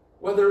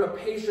whether a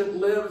patient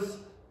lives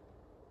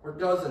or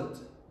doesn't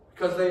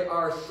because they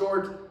are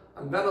short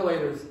on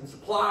ventilators and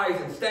supplies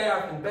and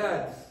staff and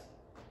beds.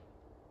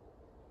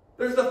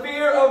 There's the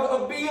fear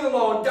of being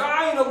alone,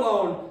 dying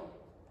alone.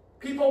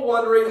 People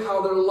wondering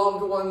how their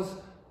loved ones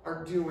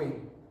are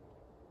doing.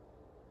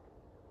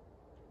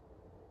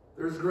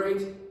 There's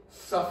great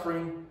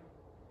suffering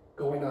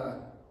going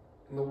on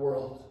in the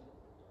world.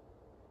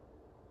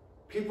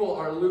 People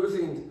are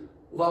losing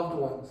loved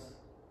ones.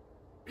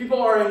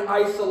 People are in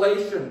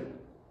isolation.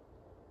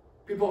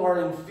 People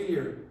are in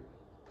fear.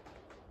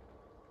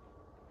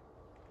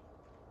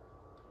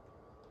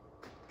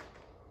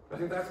 I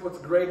think that's what's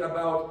great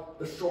about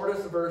the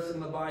shortest verse in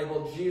the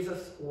Bible.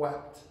 Jesus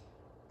wept.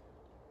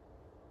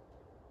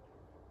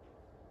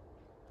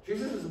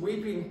 Jesus is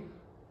weeping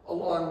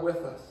along with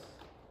us.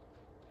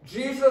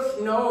 Jesus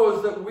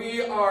knows that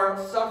we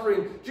are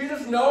suffering.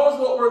 Jesus knows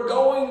what we're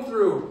going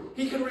through.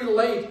 He can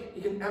relate.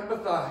 He can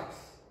empathize.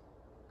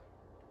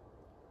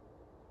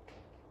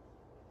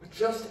 But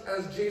just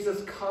as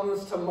Jesus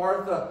comes to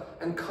Martha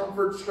and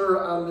comforts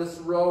her on this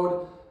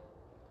road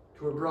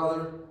to her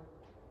brother,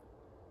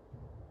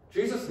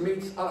 Jesus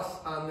meets us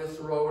on this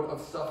road of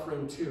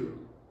suffering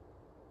too.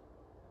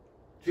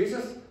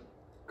 Jesus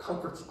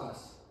comforts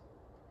us.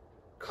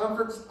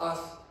 Comforts us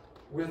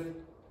with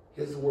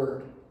his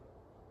word.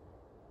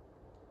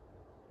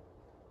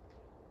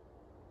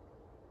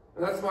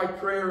 And that's my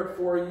prayer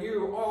for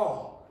you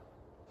all.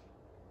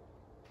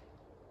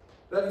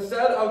 That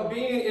instead of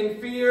being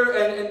in fear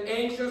and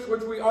anxious,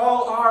 which we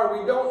all are,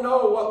 we don't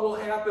know what will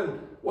happen,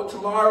 what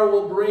tomorrow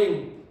will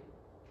bring.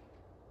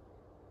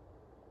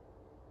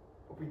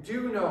 But we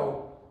do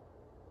know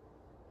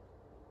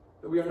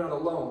that we are not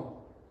alone.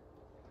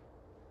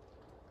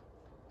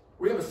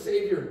 We have a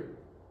Savior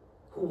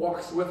who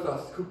walks with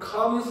us, who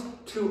comes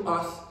to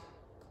us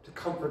to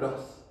comfort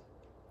us,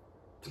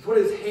 to put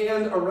his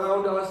hand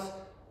around us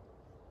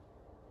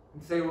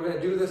and say, we're going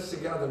to do this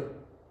together.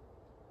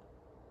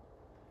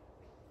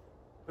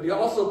 But he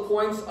also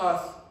points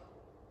us,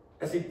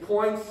 as he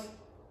points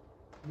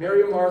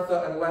Mary,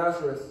 Martha, and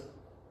Lazarus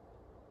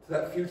to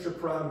that future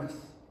promise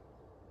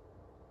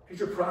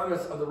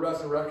of the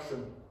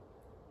resurrection.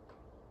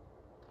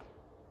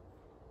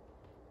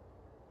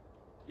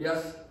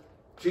 Yes,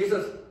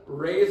 Jesus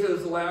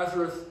raises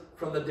Lazarus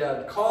from the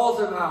dead, calls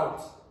him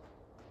out,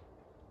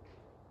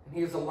 and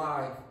he is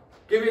alive,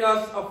 giving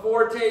us a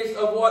foretaste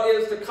of what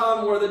is to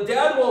come, where the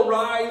dead will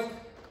rise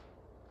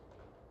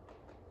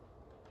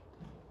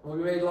and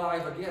we made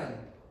alive again.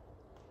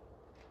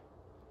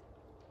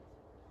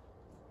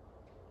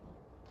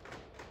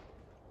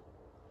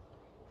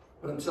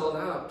 But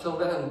till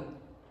then,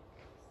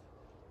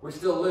 we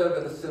still live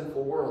in a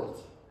sinful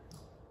world.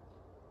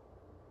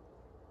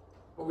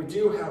 But we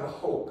do have a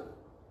hope.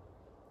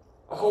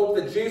 A hope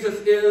that Jesus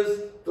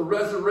is the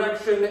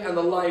resurrection and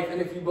the life.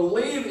 And if you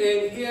believe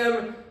in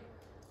him,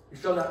 you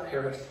shall not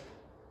perish.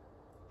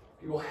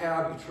 You will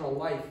have eternal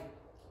life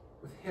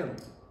with him.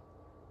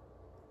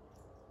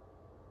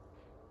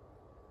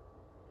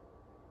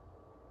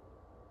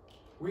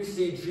 We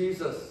see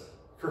Jesus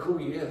for who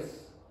he is.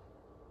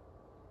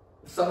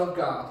 The Son of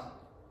God.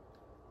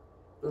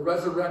 The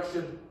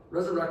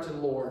resurrected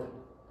Lord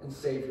and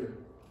Savior.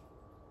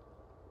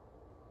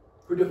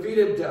 Who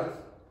defeated death.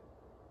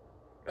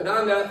 And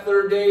on that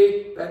third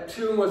day, that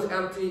tomb was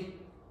empty,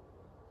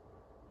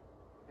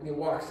 and he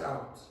walks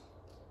out.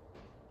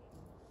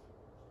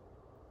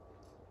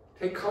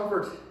 Take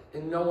comfort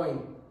in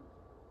knowing,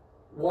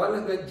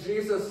 one, that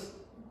Jesus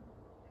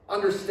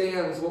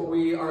understands what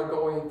we are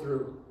going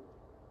through.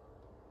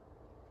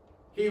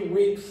 He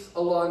weeps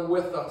along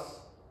with us.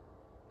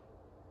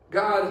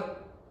 God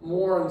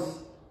mourns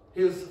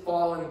his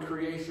fallen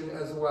creation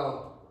as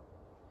well.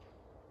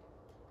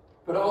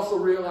 But also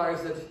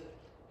realize that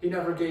he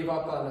never gave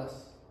up on us,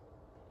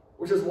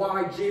 which is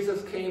why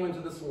Jesus came into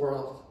this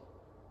world,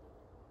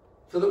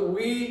 so that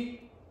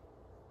we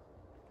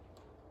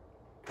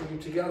can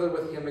be together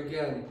with him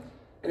again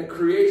in a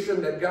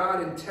creation that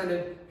God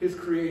intended his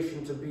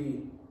creation to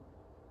be,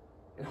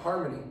 in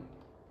harmony.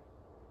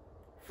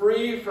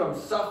 Free from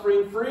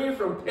suffering, free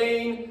from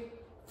pain,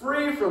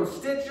 free from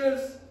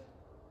stitches,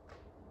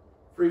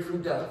 free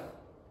from death.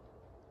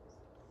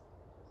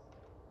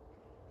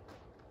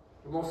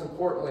 But most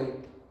importantly,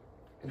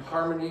 in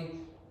harmony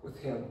with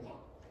him.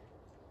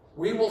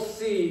 We will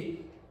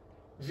see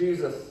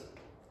Jesus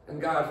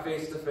and God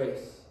face to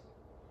face.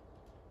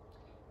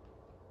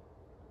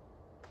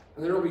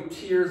 And there will be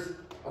tears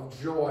of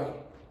joy,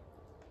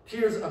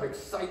 tears of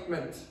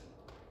excitement,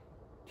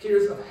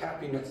 tears of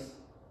happiness.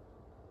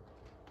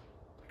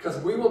 Because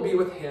we will be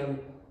with him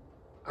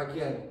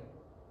again.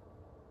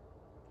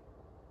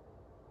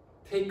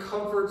 Take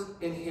comfort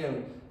in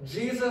him.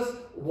 Jesus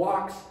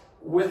walks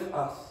with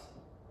us.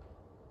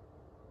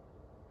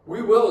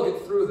 We will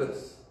get through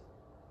this.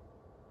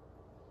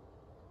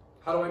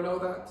 How do I know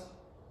that?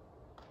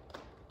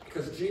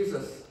 Because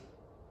Jesus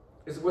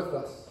is with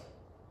us.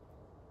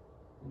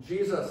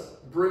 Jesus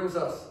brings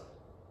us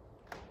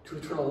to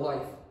eternal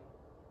life.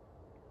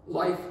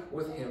 Life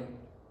with him.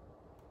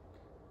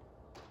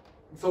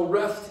 And so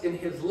rest in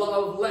his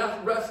love,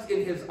 rest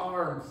in his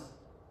arms.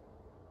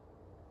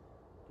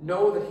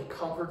 Know that he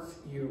comforts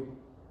you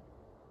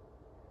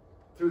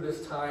through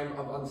this time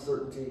of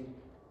uncertainty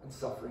and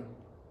suffering.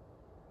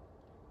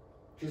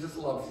 Jesus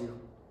loves you.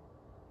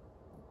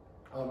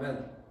 Amen.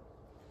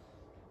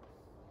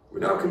 We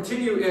now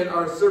continue in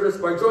our service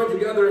by joining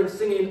together in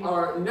singing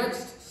our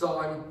next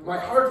song, My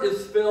Heart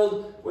is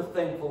Filled with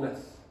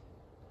Thankfulness.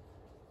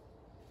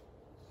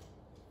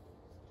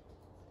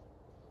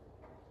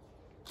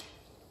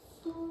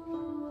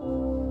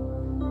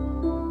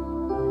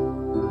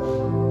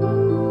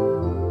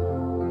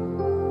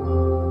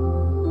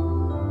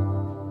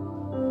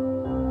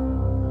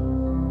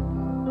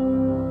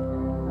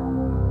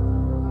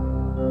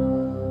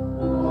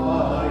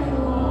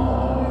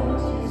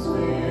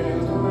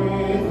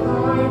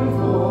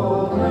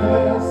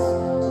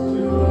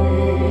 To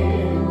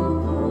live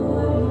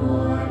through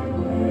my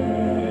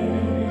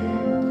day.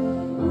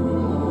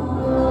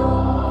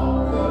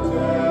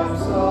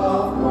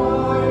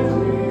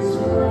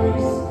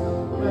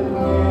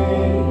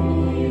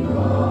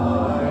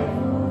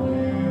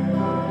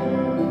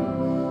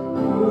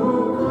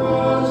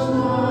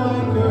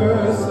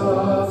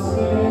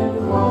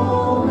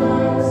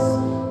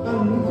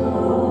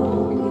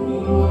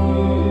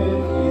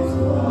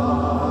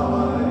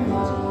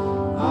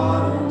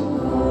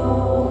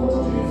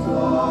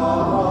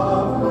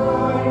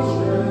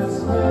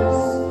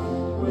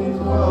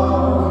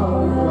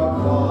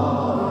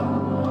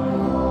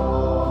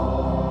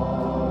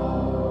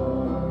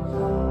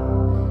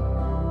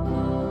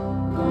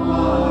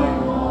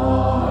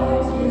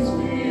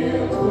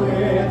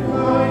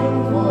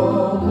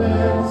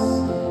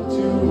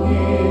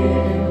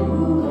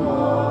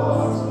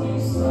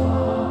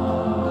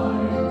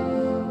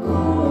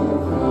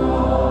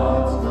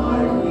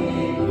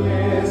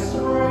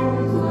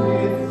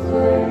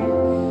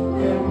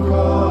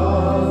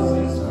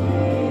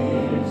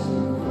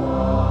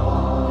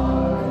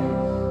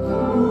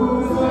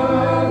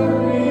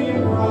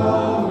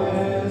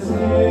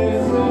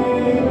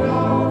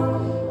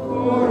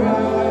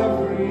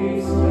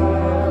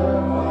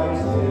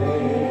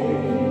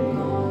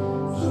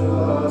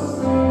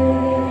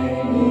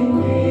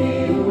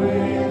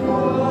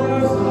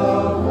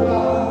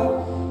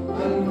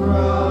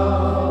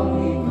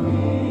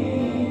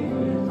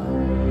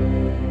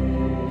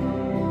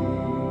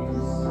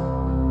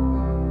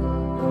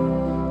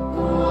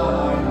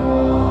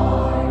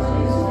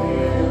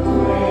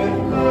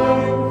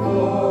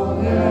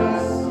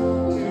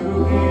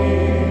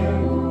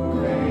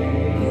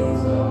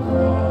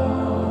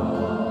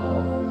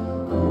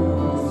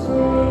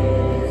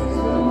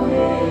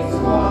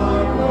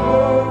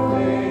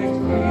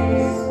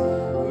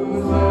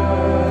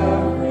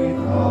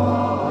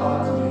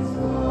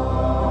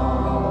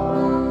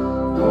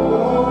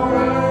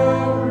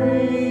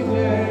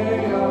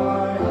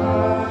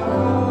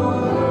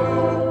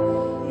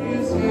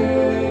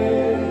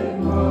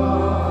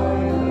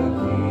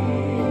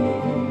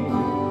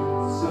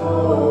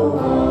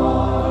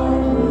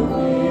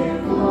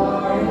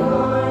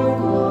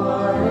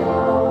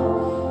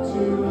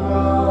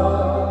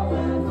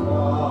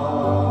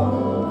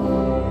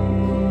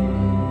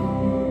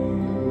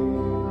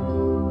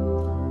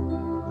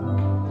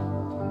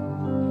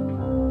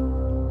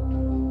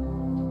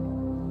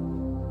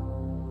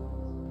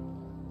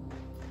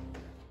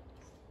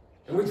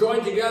 And we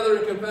join together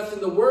in confessing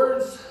the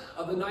words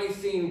of the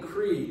Nicene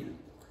Creed.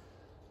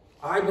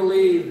 I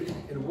believe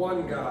in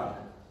one God,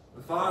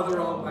 the Father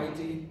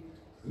Almighty,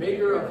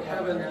 maker of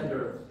heaven and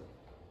earth,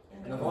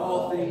 and of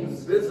all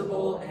things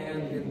visible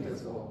and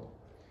invisible,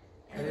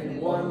 and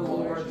in one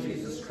Lord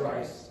Jesus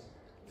Christ,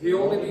 the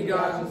only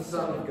begotten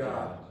Son of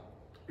God,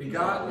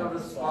 begotten of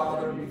his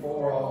Father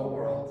before all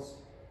worlds,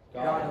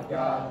 God of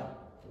God,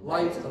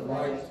 light of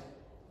light,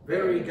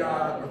 very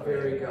God of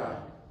very God,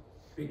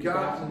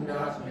 begotten,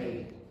 not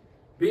made,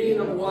 being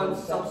of one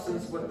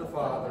substance with the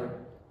Father,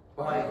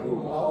 by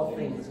whom all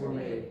things were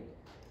made,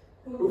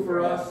 who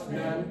for us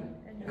men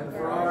and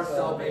for our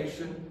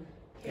salvation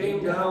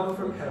came down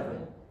from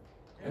heaven,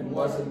 and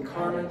was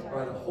incarnate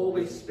by the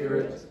Holy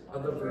Spirit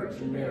of the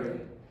Virgin Mary,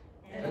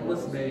 and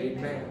was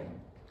made man,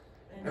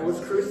 and was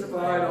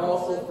crucified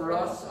also for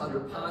us under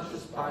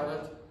Pontius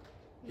Pilate.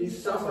 He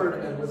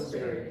suffered and was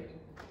buried.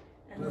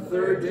 And the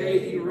third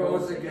day he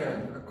rose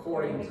again,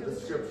 according to the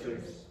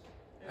Scriptures,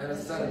 and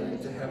ascended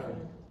into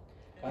heaven,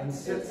 and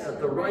sits at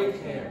the right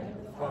hand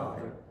of the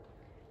Father.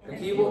 And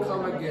he will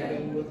come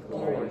again with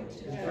glory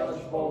to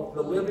judge both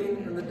the living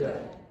and the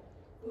dead,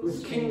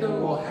 whose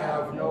kingdom will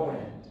have no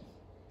end.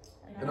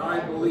 And I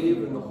believe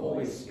in the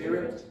Holy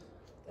Spirit,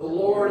 the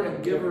Lord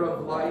and giver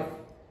of life,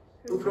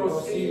 who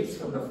proceeds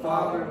from the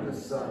Father and the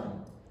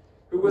Son,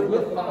 who with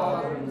the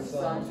Father and the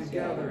Son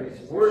together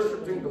is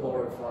worshipped and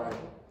glorified,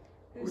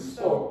 who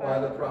spoke by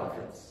the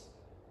prophets.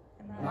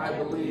 And I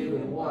believe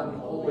in one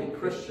holy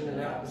Christian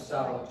and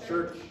apostolic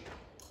church.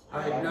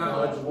 I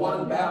acknowledge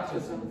one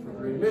baptism for the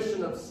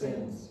remission of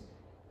sins,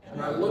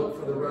 and I look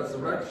for the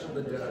resurrection of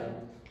the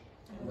dead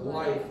and the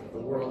life of the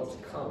world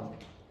to come.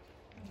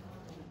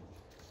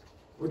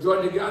 We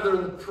join together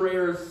in the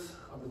prayers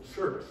of the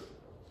church.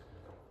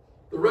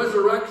 The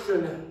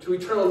resurrection to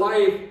eternal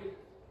life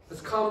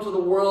has come to the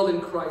world in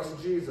Christ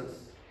Jesus.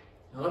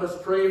 Now let us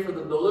pray for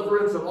the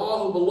deliverance of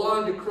all who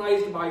belong to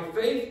Christ by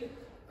faith,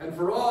 and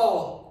for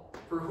all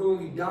for whom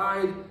he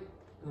died and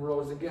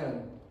rose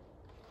again.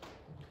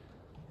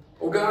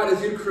 O God,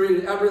 as you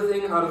created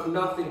everything out of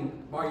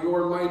nothing by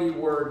your mighty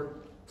word,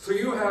 so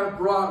you have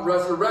brought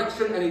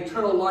resurrection and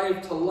eternal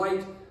life to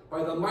light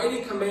by the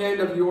mighty command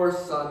of your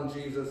Son,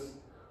 Jesus,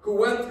 who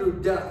went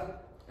through death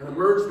and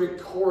emerged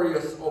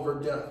victorious over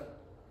death.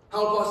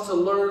 Help us to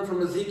learn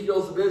from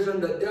Ezekiel's vision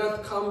that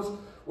death comes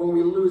when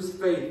we lose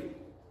faith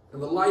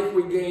and the life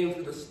we gain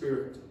through the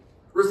Spirit.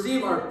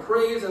 Receive our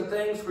praise and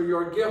thanks for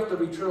your gift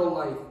of eternal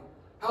life.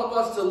 Help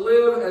us to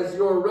live as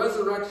your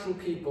resurrection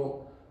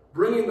people,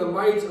 bringing the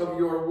might of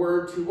your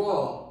word to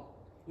all.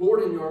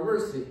 Lord, in your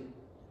mercy,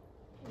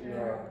 hear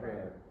our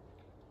prayer.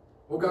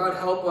 O God,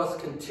 help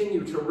us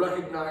continue to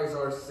recognize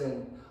our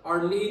sin,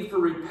 our need for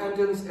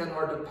repentance, and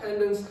our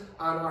dependence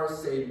on our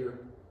Savior.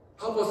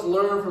 Help us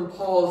learn from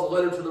Paul's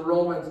letter to the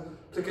Romans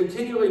to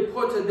continually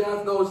put to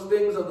death those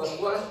things of the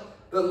flesh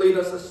that lead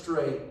us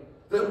astray,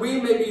 that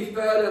we may be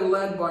fed and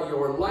led by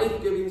your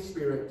life-giving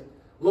Spirit.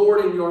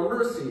 Lord, in your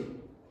mercy,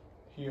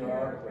 hear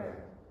our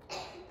prayer.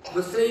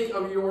 For the sake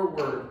of your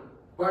word,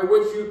 by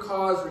which you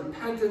cause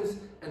repentance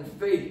and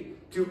faith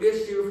to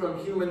issue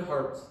from human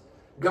hearts,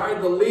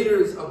 guide the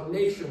leaders of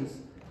nations,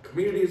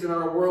 communities in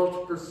our world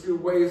to pursue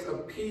ways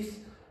of peace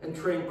and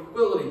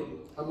tranquility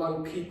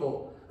among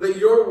people, that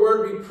your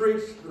word be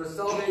preached for the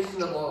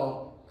salvation of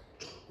all.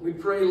 We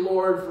pray,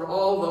 Lord, for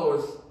all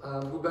those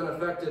who've been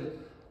affected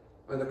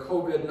by the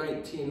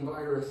COVID-19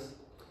 virus,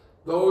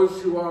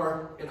 those who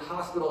are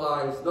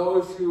hospitalized,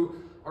 those who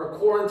are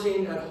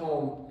quarantined at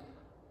home,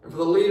 and for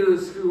the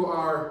leaders who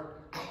are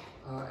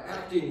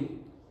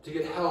acting to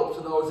get help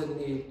to those in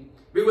need.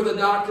 Be with the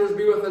doctors,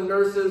 be with the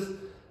nurses,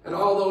 and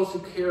all those who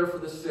care for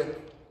the sick.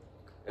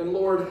 And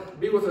Lord,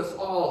 be with us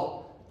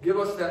all. Give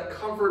us that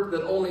comfort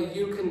that only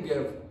you can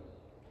give.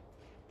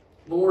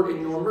 Lord,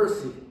 in your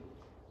mercy,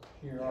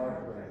 hear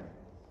our prayer.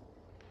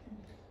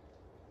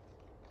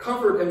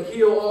 Comfort and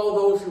heal all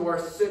those who are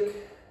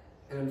sick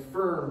and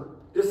infirm,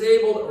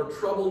 disabled or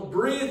troubled.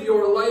 Breathe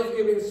your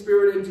life-giving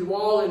Spirit into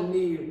all in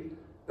need,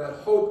 that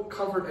hope,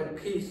 comfort, and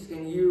peace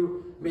in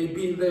you may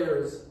be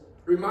theirs.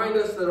 Remind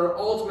us that our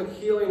ultimate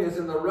healing is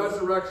in the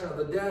resurrection of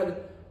the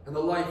dead and the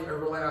life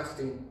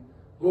everlasting.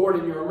 Lord,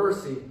 in your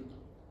mercy,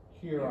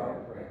 hear our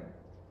prayer.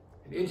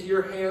 And into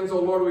your hands, O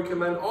Lord, we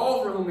commend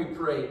all for whom we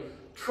pray,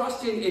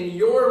 trusting in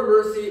your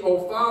mercy,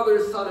 O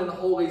Father, Son, and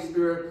Holy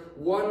Spirit,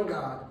 one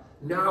God,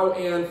 now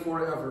and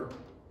forever.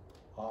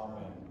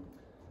 Amen.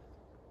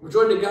 We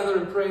join together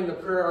in praying the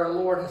prayer our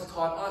Lord has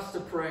taught us to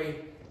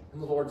pray in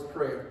the Lord's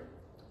Prayer.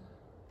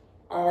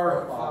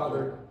 Our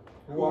Father,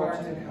 who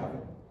art in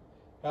heaven,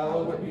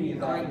 hallowed be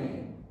thy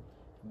name.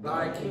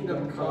 Thy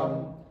kingdom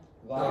come,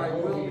 thy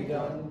will be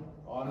done,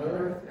 on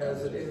earth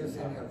as it is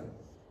in heaven.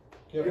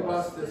 Give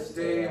us this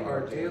day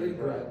our daily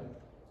bread,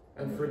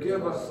 and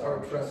forgive us our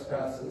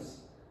trespasses,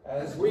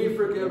 as we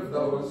forgive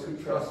those who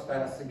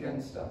trespass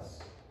against us.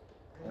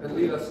 And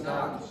lead us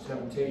not into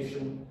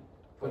temptation,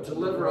 but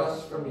deliver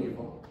us from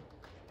evil.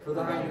 For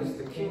thine is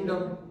the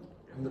kingdom,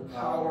 and the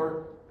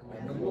power,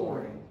 and the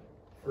glory,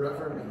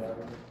 forever and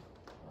ever.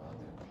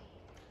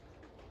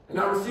 Amen. And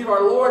now receive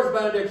our Lord's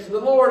benediction. The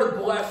Lord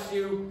bless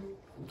you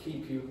and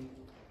keep you.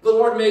 The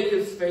Lord make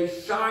his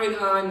face shine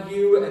on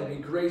you and be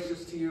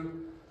gracious to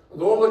you. The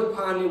Lord look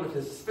upon you with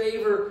his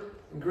favor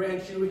and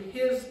grant you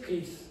his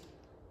peace.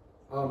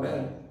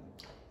 Amen.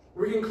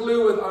 We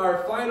conclude with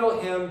our final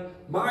hymn,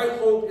 My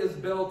Hope is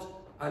Built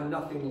on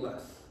Nothing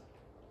Less.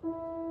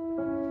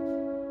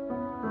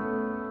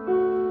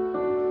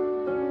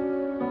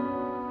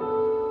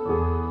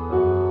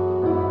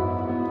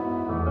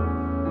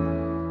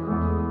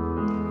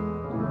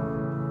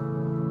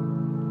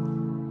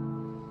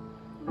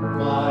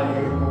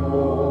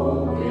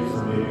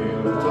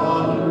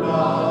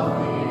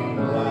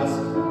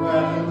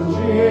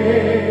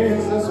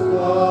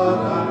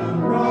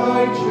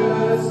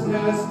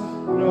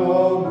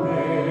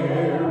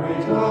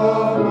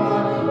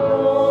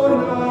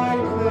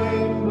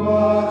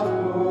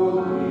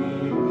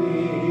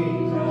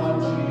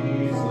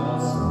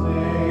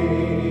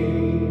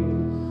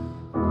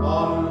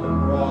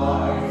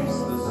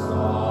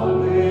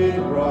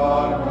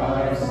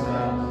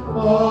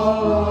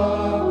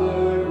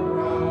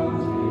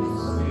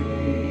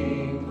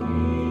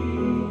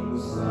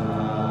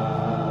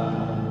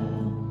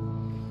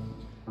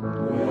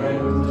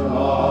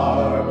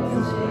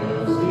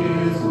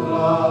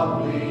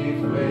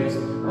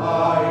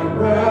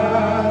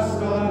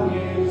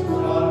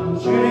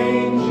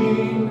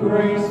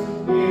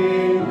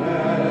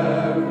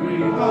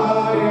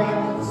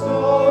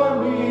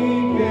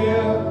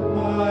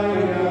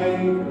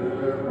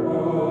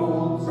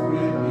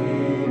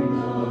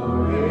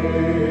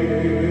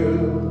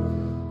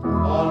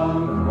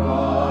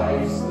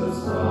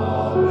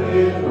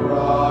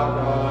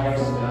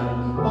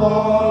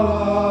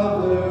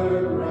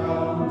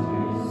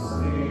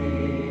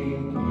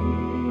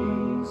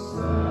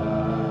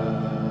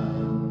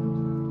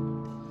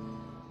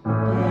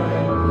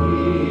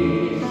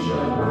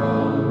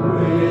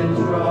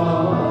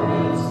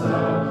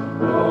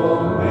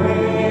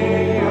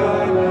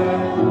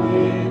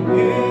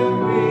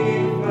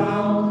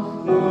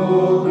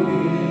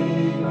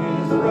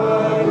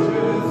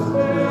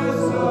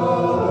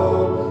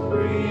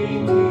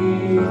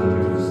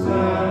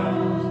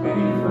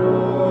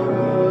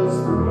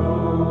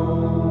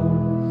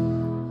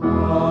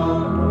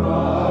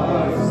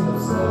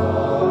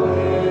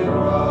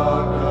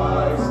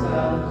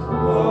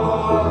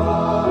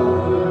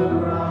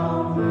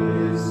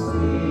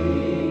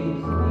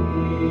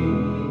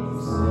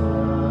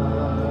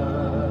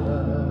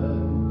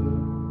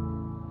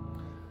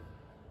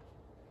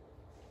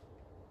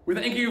 We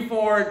thank you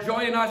for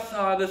joining us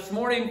this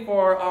morning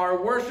for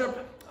our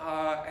worship,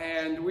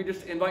 and we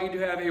just invite you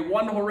to have a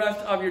wonderful rest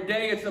of your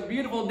day. It's a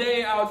beautiful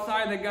day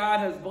outside that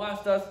God has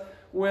blessed us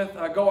with.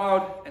 Go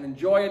out and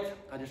enjoy it.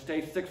 Just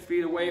stay 6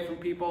 feet away from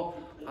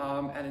people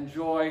and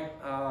enjoy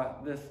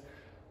this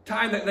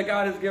time that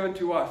God has given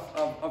to us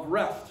of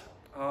rest.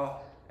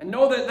 And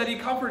know that He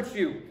comforts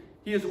you.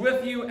 He is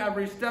with you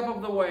every step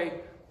of the way,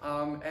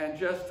 and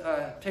just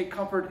take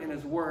comfort in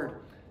His Word.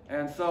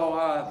 And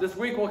so this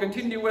week we'll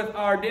continue with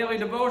our daily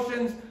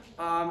devotions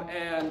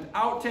and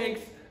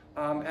outtakes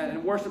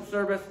and worship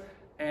service,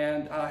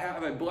 and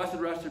have a blessed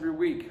rest of your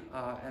week.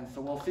 And so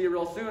we'll see you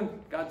real soon.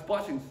 God's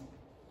blessings.